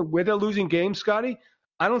playing, the way they're losing games, Scotty.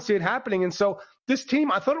 I don't see it happening. And so this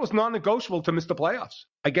team, I thought it was non-negotiable to miss the playoffs.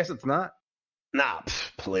 I guess it's not. No,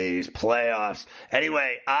 please, playoffs.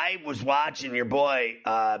 Anyway, I was watching your boy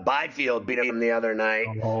Byfield beat him the other night,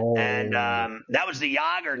 and that was the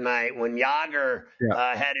Jágr night when Jágr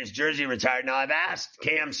had his jersey retired. Now, I've asked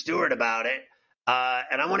Cam Stewart about it,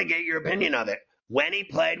 and I want to get your opinion of it. When he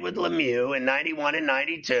played with Lemieux in 91 and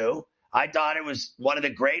 92, I thought it was one of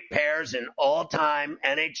the great pairs in all-time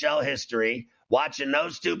NHL history, watching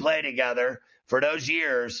those two play together for those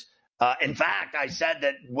years. In fact, I said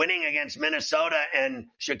that winning against Minnesota and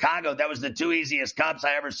Chicago, that was the 2 easiest cups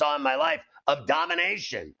I ever saw in my life of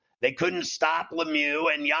domination. They couldn't stop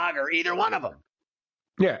Lemieux and Jágr, either one of them.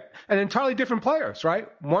 Yeah, and entirely different players, right?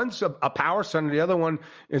 One's a power center. The other one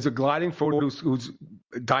is a gliding forward who's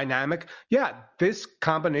dynamic. Yeah, this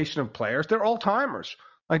combination of players, they're all-timers.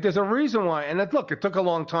 There's a reason why. And look, it took a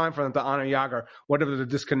long time for them to honor Jágr, whatever the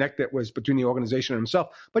disconnect that was between the organization and himself.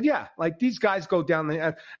 But yeah, these guys go down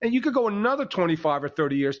and you could go another 25 or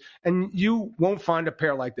 30 years and you won't find a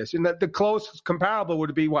pair like this. And the closest comparable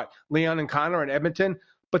would be Leon and Connor in Edmonton.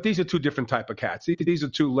 But these are 2 different type of cats. These are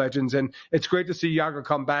 2 legends, and it's great to see Jágr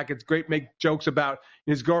come back. It's great to make jokes about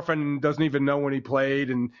his girlfriend doesn't even know when he played,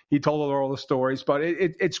 and he told her all the stories. But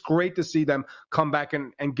it's great to see them come back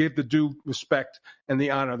and give the due respect and the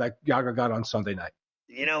honor that Jágr got on Sunday night.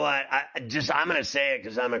 You know what? I'm going to say it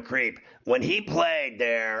because I'm a creep. When he played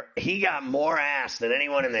there, he got more ass than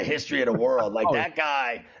anyone in the history of the world. That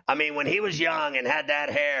guy, when he was young and had that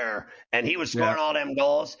hair and he was scoring all them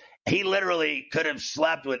goals, he literally could have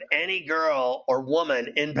slept with any girl or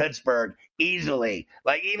woman in Pittsburgh easily.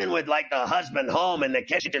 Even with the husband home in the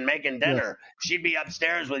kitchen making dinner, she'd be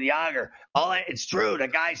upstairs with Jágr. It's true. The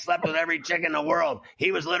guy slept with every chick in the world.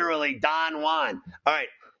 He was literally Don Juan. All right.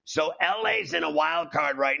 So LA's in a wild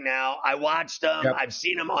card right now. I watched them. Yep. I've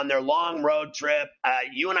seen them on their long road trip.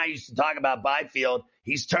 You and I used to talk about Byfield.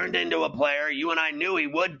 He's turned into a player. You and I knew he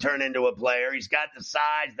would turn into a player. He's got the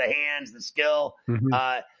size, the hands, the skill. Mm-hmm.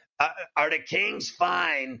 Are the Kings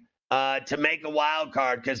fine to make a wild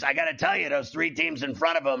card? Because I got to tell you, those 3 teams in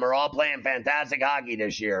front of them are all playing fantastic hockey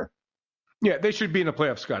this year. Yeah, they should be in the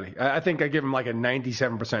playoffs, Scotty. I think I give them a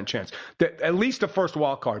 97% chance. At least the first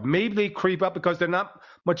wild card. Maybe they creep up because they're not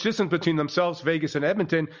much distance between themselves, Vegas and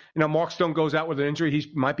Edmonton. Mark Stone goes out with an injury.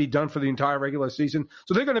 He might be done for the entire regular season.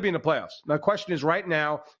 So they're going to be in the playoffs. Now, the question is right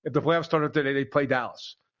now, if the playoffs started today, they play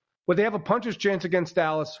Dallas. Would they have a puncher's chance against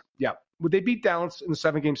Dallas? Yeah. Would they beat Dallas in the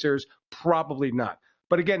 7-game series? Probably not.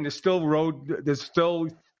 But again, there's still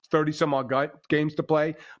 30-some-odd games to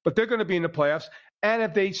play. But they're going to be in the playoffs. And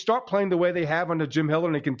if they start playing the way they have under Jim Hiller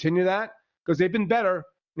and they continue that, because they've been better,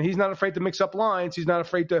 and he's not afraid to mix up lines, he's not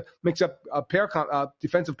afraid to mix up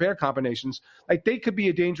defensive pair combinations, they could be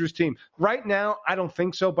a dangerous team. Right now, I don't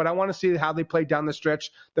think so, but I want to see how they play down the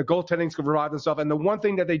stretch. The goaltending's going to revive themselves. And the one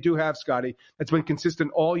thing that they do have, Scotty, that's been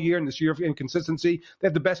consistent all year, and this year of inconsistency, they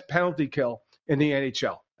have the best penalty kill in the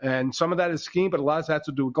NHL. And some of that is scheme, but a lot of that has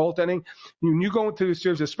to do with goaltending. When you go into the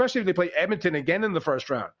series, especially if they play Edmonton again in the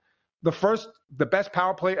first round, the best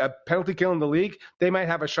power play, penalty kill in the league, they might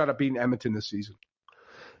have a shot at beating Edmonton this season.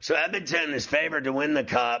 So Edmonton is favored to win the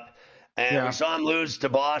Cup, and we saw him lose to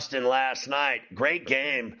Boston last night. Great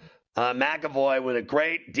game. McAvoy with a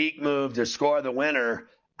great deke move to score the winner.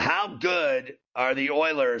 How good are the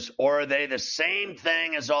Oilers, or are they the same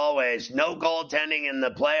thing as always? No goaltending in the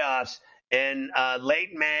playoffs in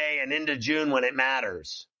late May and into June when it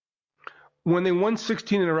matters. When they won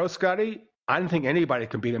 16 in a row, Scotty, I didn't think anybody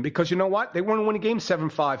could beat them because you know what? They weren't winning games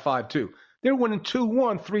 7-5, 5-2. They're winning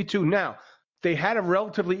 2-1, 3-2 now. they had a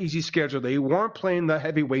relatively easy schedule. They weren't playing the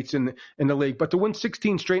heavyweights in the league. But to win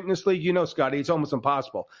 16 straight in this league, Scotty, it's almost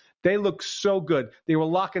impossible. They look so good. They were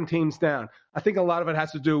locking teams down. I think a lot of it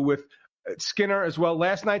has to do with Skinner as well.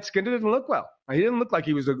 Last night, Skinner didn't look well. He didn't look like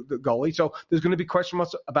he was the goalie. So there's going to be question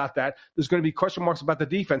marks about that. There's going to be question marks about the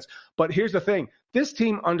defense. But here's the thing. This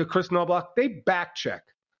team under Chris Knoblauch, they back check.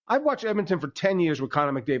 I've watched Edmonton for 10 years with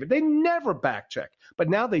Connor McDavid. They never back check. But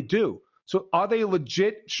now they do. So are they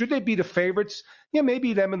legit? Should they be the favorites? Yeah,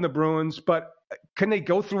 maybe them and the Bruins. But can they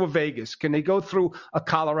go through a Vegas? Can they go through a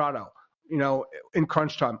Colorado, in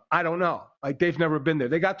crunch time? I don't know. Like, they've never been there.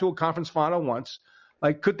 They got to a conference final once.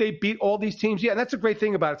 Like, could they beat all these teams? Yeah, and that's a great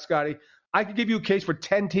thing about it, Scotty. I could give you a case for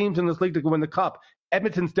 10 teams in this league to win the Cup.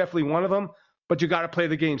 Edmonton's definitely one of them, but you got to play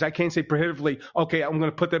the games. I can't say prohibitively, okay, I'm going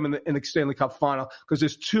to put them in the Stanley Cup final, because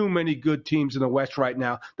there's too many good teams in the West right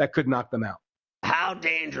now that could knock them out. How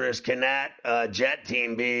dangerous can that Jet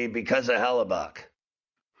team be because of Hellebuck?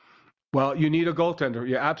 Well, you need a goaltender.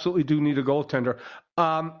 You absolutely do need a goaltender.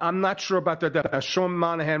 I'm not sure about that. Sean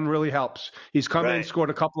Monahan really helps. He's come in and scored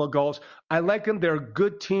a couple of goals. I like them. They're a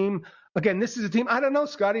good team. Again, this is a team, I don't know,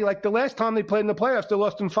 Scotty, like the last time they played in the playoffs, they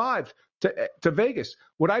lost in 5 to Vegas.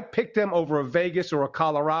 Would I pick them over a Vegas or a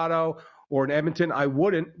Colorado or an Edmonton? I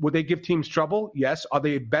wouldn't. Would they give teams trouble? Yes. Are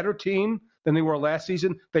they a better team than they were last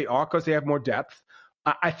season? They are, because they have more depth.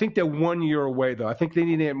 I think they're 1 year away, though. I think they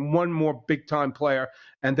need one more big-time player,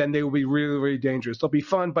 and then they will be really, really dangerous. They'll be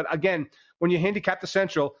fun. But, again, when you handicap the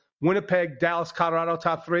Central, Winnipeg, Dallas, Colorado,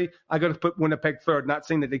 top 3, I got to put Winnipeg third, not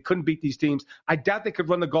saying that they couldn't beat these teams. I doubt they could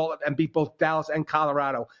run the gauntlet and beat both Dallas and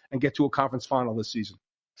Colorado and get to a conference final this season.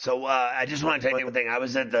 So I just want to tell you one thing. I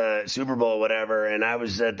was at the Super Bowl, whatever, and I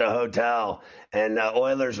was at the hotel, and the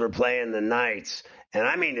Oilers were playing the Knights. And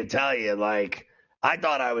I mean to tell you, like, I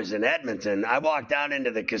thought I was in Edmonton. I walked down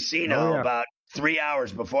into the casino about 3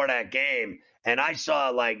 hours before that game, and I saw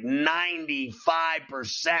like 95%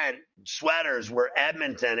 sweaters were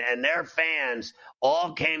Edmonton, and their fans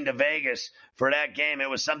all came to Vegas for that game. It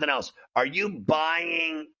was something else. Are you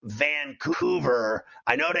buying Vancouver?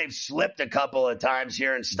 I know they've slipped a couple of times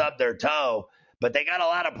here and stubbed their toe, but they got a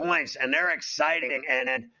lot of points, and they're exciting,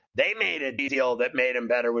 and they made a deal that made them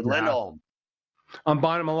better with Lindholm. I'm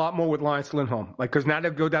buying them a lot more with Linus Lindholm. Because now they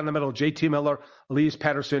go down the middle, JT Miller, Elias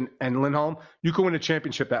Pettersson, and Lindholm. You can win a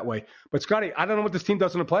championship that way. But, Scotty, I don't know what this team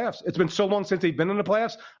does in the playoffs. It's been so long since they've been in the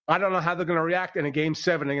playoffs. I don't know how they're going to react in a Game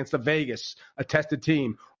 7 against a Vegas, a tested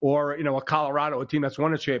team, or, a Colorado, a team that's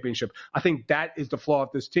won a championship. I think that is the flaw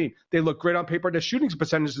of this team. They look great on paper. Their shooting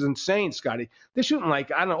percentage is insane, Scotty. They're shooting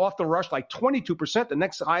off the rush, 22%. The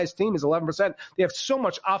next highest team is 11%. They have so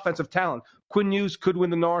much offensive talent. Quinn Hughes could win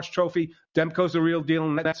the Norris Trophy. Demko's the real deal.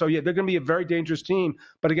 So, they're going to be a very dangerous team.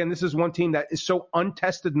 But, again, this is one team that is so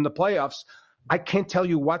untested in the playoffs. I can't tell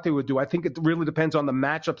you what they would do. I think it really depends on the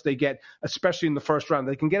matchups they get, especially in the first round.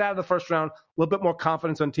 They can get out of the first round a little bit more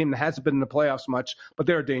confidence on a team that hasn't been in the playoffs much, but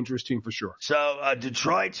they're a dangerous team for sure. So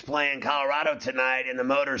Detroit's playing Colorado tonight in the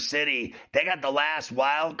Motor City. They got the last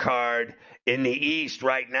wild card in the East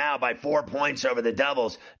right now by 4 points over the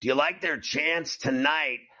Devils. Do you like their chance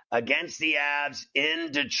tonight against the Avs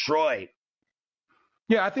in Detroit?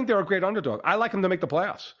 Yeah, I think they're a great underdog. I like them to make the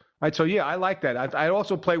playoffs. Right, so, I like that. I'd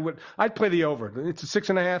also I'd play the over. It's a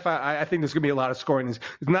 6.5. I think there's going to be a lot of scoring. It's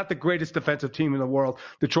not the greatest defensive team in the world,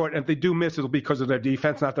 Detroit. And if they do miss, it'll be because of their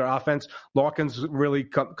defense, not their offense. Larkin's really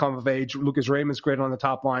come of age. Lucas Raymond's great on the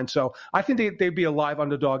top line. So I think they'd be a live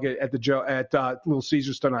underdog at Little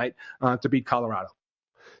Caesars tonight to beat Colorado.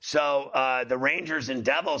 So the Rangers and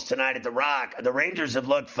Devils tonight at the Rock. The Rangers have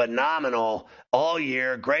looked phenomenal all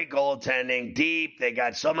year. Great goaltending, deep. They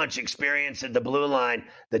got so much experience at the blue line.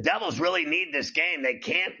 The Devils really need this game. They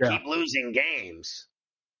can't keep losing games.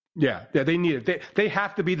 Yeah, they need it. They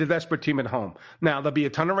have to be the desperate team at home. Now, there'll be a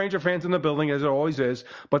ton of Ranger fans in the building, as there always is.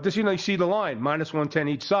 But this, you see the line, -110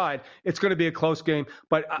 each side. It's going to be a close game.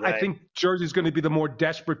 But I think Jersey's going to be the more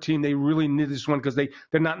desperate team. They really need this one because they're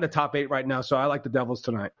not in the top 8 right now. So I like the Devils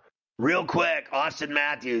tonight. Real quick, Austin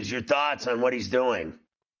Matthews, your thoughts on what he's doing?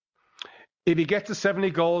 If he gets to 70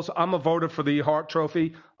 goals, I'm a voter for the Hart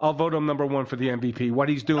Trophy. I'll vote him number 1 for the MVP. What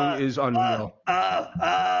he's doing is unreal.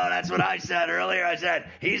 That's what I said earlier. I said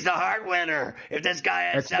he's the Hart winner. If this guy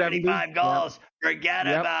has 75 goals, forget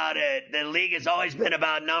about it. The league has always been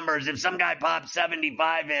about numbers. If some guy pops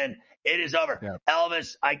 75 in, it is over.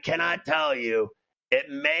 Elvis, I cannot tell you, it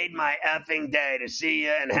made my effing day to see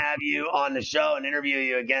you and have you on the show and interview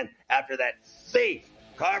you again after that thief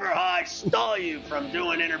Carver High stole you from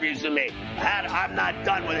doing interviews with me. I'm not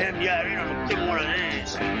done with him yet. Give him one of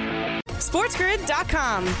these.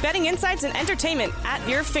 SportsGrid.com. Betting insights and entertainment at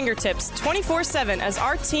your fingertips 24/7 as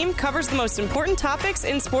our team covers the most important topics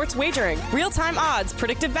in sports wagering. Real-time odds,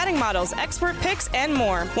 predictive betting models, expert picks, and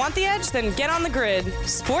more. Want the edge? Then get on the grid.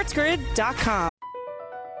 SportsGrid.com.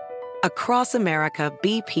 Across America,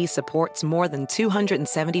 BP supports more than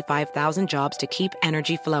 275,000 jobs to keep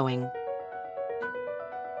energy flowing.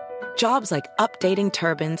 Jobs like updating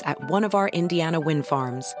turbines at one of our Indiana wind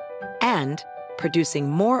farms and producing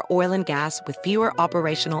more oil and gas with fewer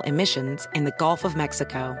operational emissions in the Gulf of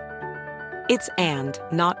Mexico. It's and,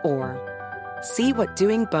 not or. See what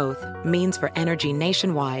doing both means for energy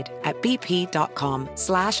nationwide at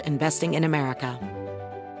bp.com/investing in America.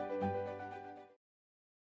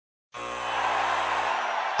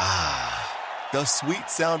 The sweet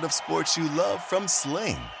sound of sports you love from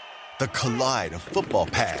Sling. The collide of football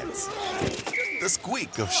pads. The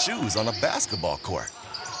squeak of shoes on a basketball court.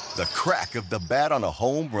 The crack of the bat on a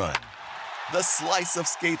home run. The slice of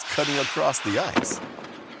skates cutting across the ice.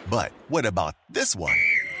 But what about this one?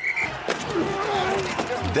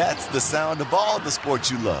 That's the sound of all the sports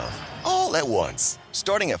you love, all at once.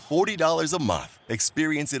 Starting at $40 a month.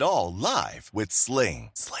 Experience it all live with Sling.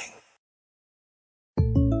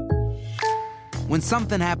 When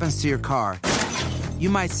something happens to your car, you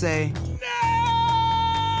might say,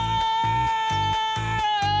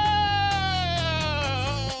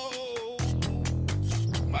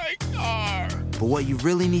 My car. But what you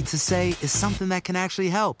really need to say is something that can actually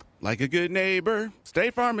help. Like a good neighbor,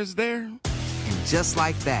 State Farm is there. And just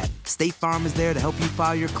like that, State Farm is there to help you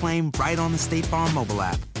file your claim right on the State Farm mobile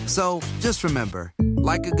app. So just remember,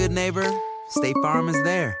 like a good neighbor, State Farm is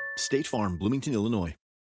there. State Farm, Bloomington, Illinois.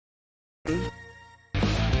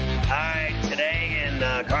 All right, today in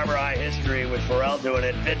Carver High history with Ferrall doing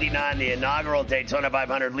it, 59, the inaugural Daytona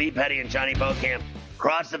 500, Lee Petty and Johnny Beauchamp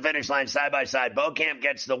cross the finish line side by side. Beauchamp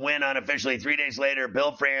gets the win unofficially. 3 days later,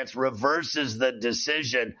 Bill France reverses the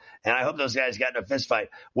decision, and I hope those guys got in a fist fight.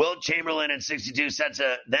 Wilt Chamberlain in 62 sets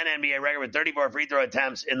a then NBA record with 34 free throw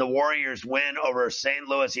attempts in the Warriors' win over St.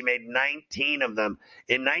 Louis. He made 19 of them.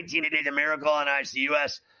 In 1988, the Miracle on Ice, the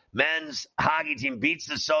U.S. men's hockey team beats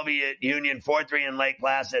the Soviet Union 4-3 in Lake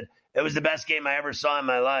Placid. It was the best game I ever saw in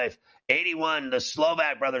my life. 81, the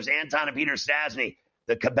Slovak brothers, Anton and Peter Stastny,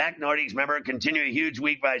 the Quebec Nordiques, remember, continue a huge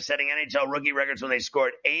week by setting NHL rookie records when they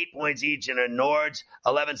scored 8 points each in a Nords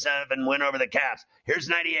 11-7 win over the Caps. Here's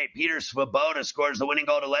 98. Peter Svoboda scores the winning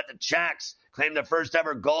goal to let the Czechs claim the first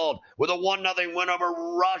ever gold with a 1-0 win over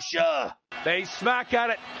Russia. They smack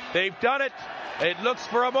at it. They've done it. It looks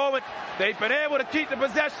for a moment. They've been able to keep the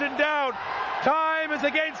possession down. Time is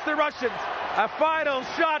against the Russians. A final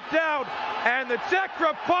shot down, and the Czech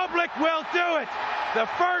Republic will do it. The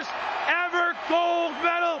first ever gold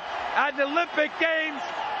medal at the Olympic Games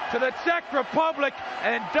to the Czech Republic,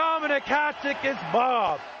 and Dominik Hasek is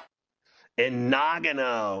Bob. In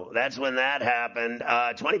Nagano, that's when that happened.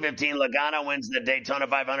 2015, Logano wins the Daytona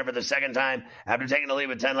 500 for the second time after taking the lead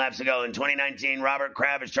with 10 laps to go. In 2019, Robert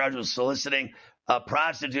Kraft is charged with soliciting a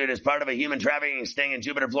prostitute as part of a human trafficking sting in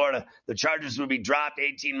Jupiter, Florida. The charges would be dropped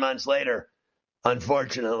 18 months later,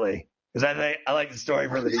 unfortunately. Because I like the story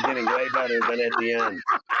from the beginning way better than at the end.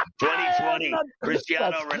 2020,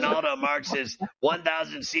 Cristiano Ronaldo marks his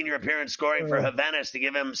 1,000th senior appearance, scoring for Juventus to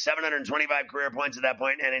give him 725 career points at that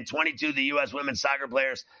point. And in 22, the U.S. women's soccer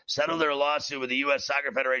players settled their lawsuit with the U.S.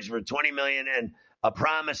 Soccer Federation for $20 million and a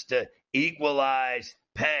promise to equalize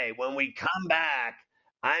pay. When we come back,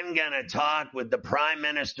 I'm going to talk with the Prime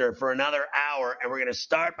Minister for another hour, and we're going to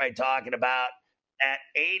start by talking about that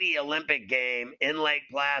 80 Olympic game in Lake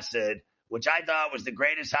Placid, which I thought was the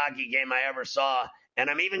greatest hockey game I ever saw. And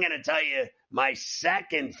I'm even going to tell you my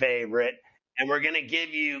second favorite, and we're going to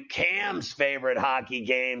give you Cam's favorite hockey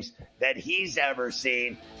games that he's ever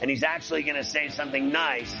seen. And he's actually going to say something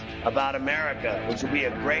nice about America, which will be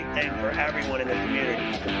a great thing for everyone in the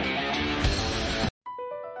community.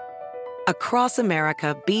 Across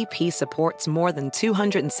America, BP supports more than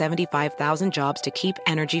 275,000 jobs to keep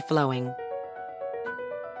energy flowing.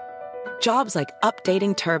 Jobs like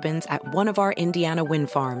updating turbines at one of our Indiana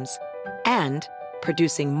wind farms and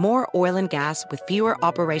producing more oil and gas with fewer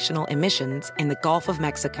operational emissions in the Gulf of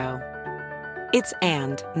Mexico. It's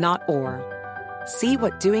and, not or. See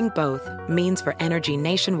what doing both means for energy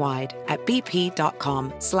nationwide at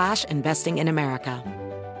bp.com/investing in America.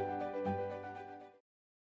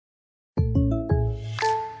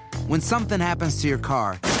 When something happens to your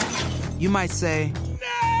car, you might say,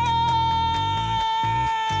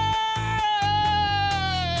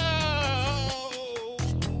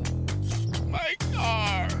 My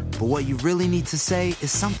car. But what you really need to say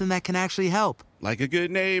is something that can actually help. Like a good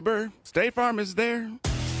neighbor, State Farm is there. And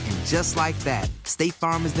just like that, State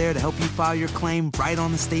Farm is there to help you file your claim right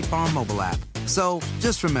on the State Farm mobile app. So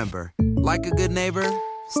just remember, like a good neighbor,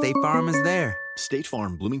 State Farm is there. State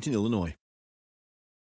Farm, Bloomington, Illinois.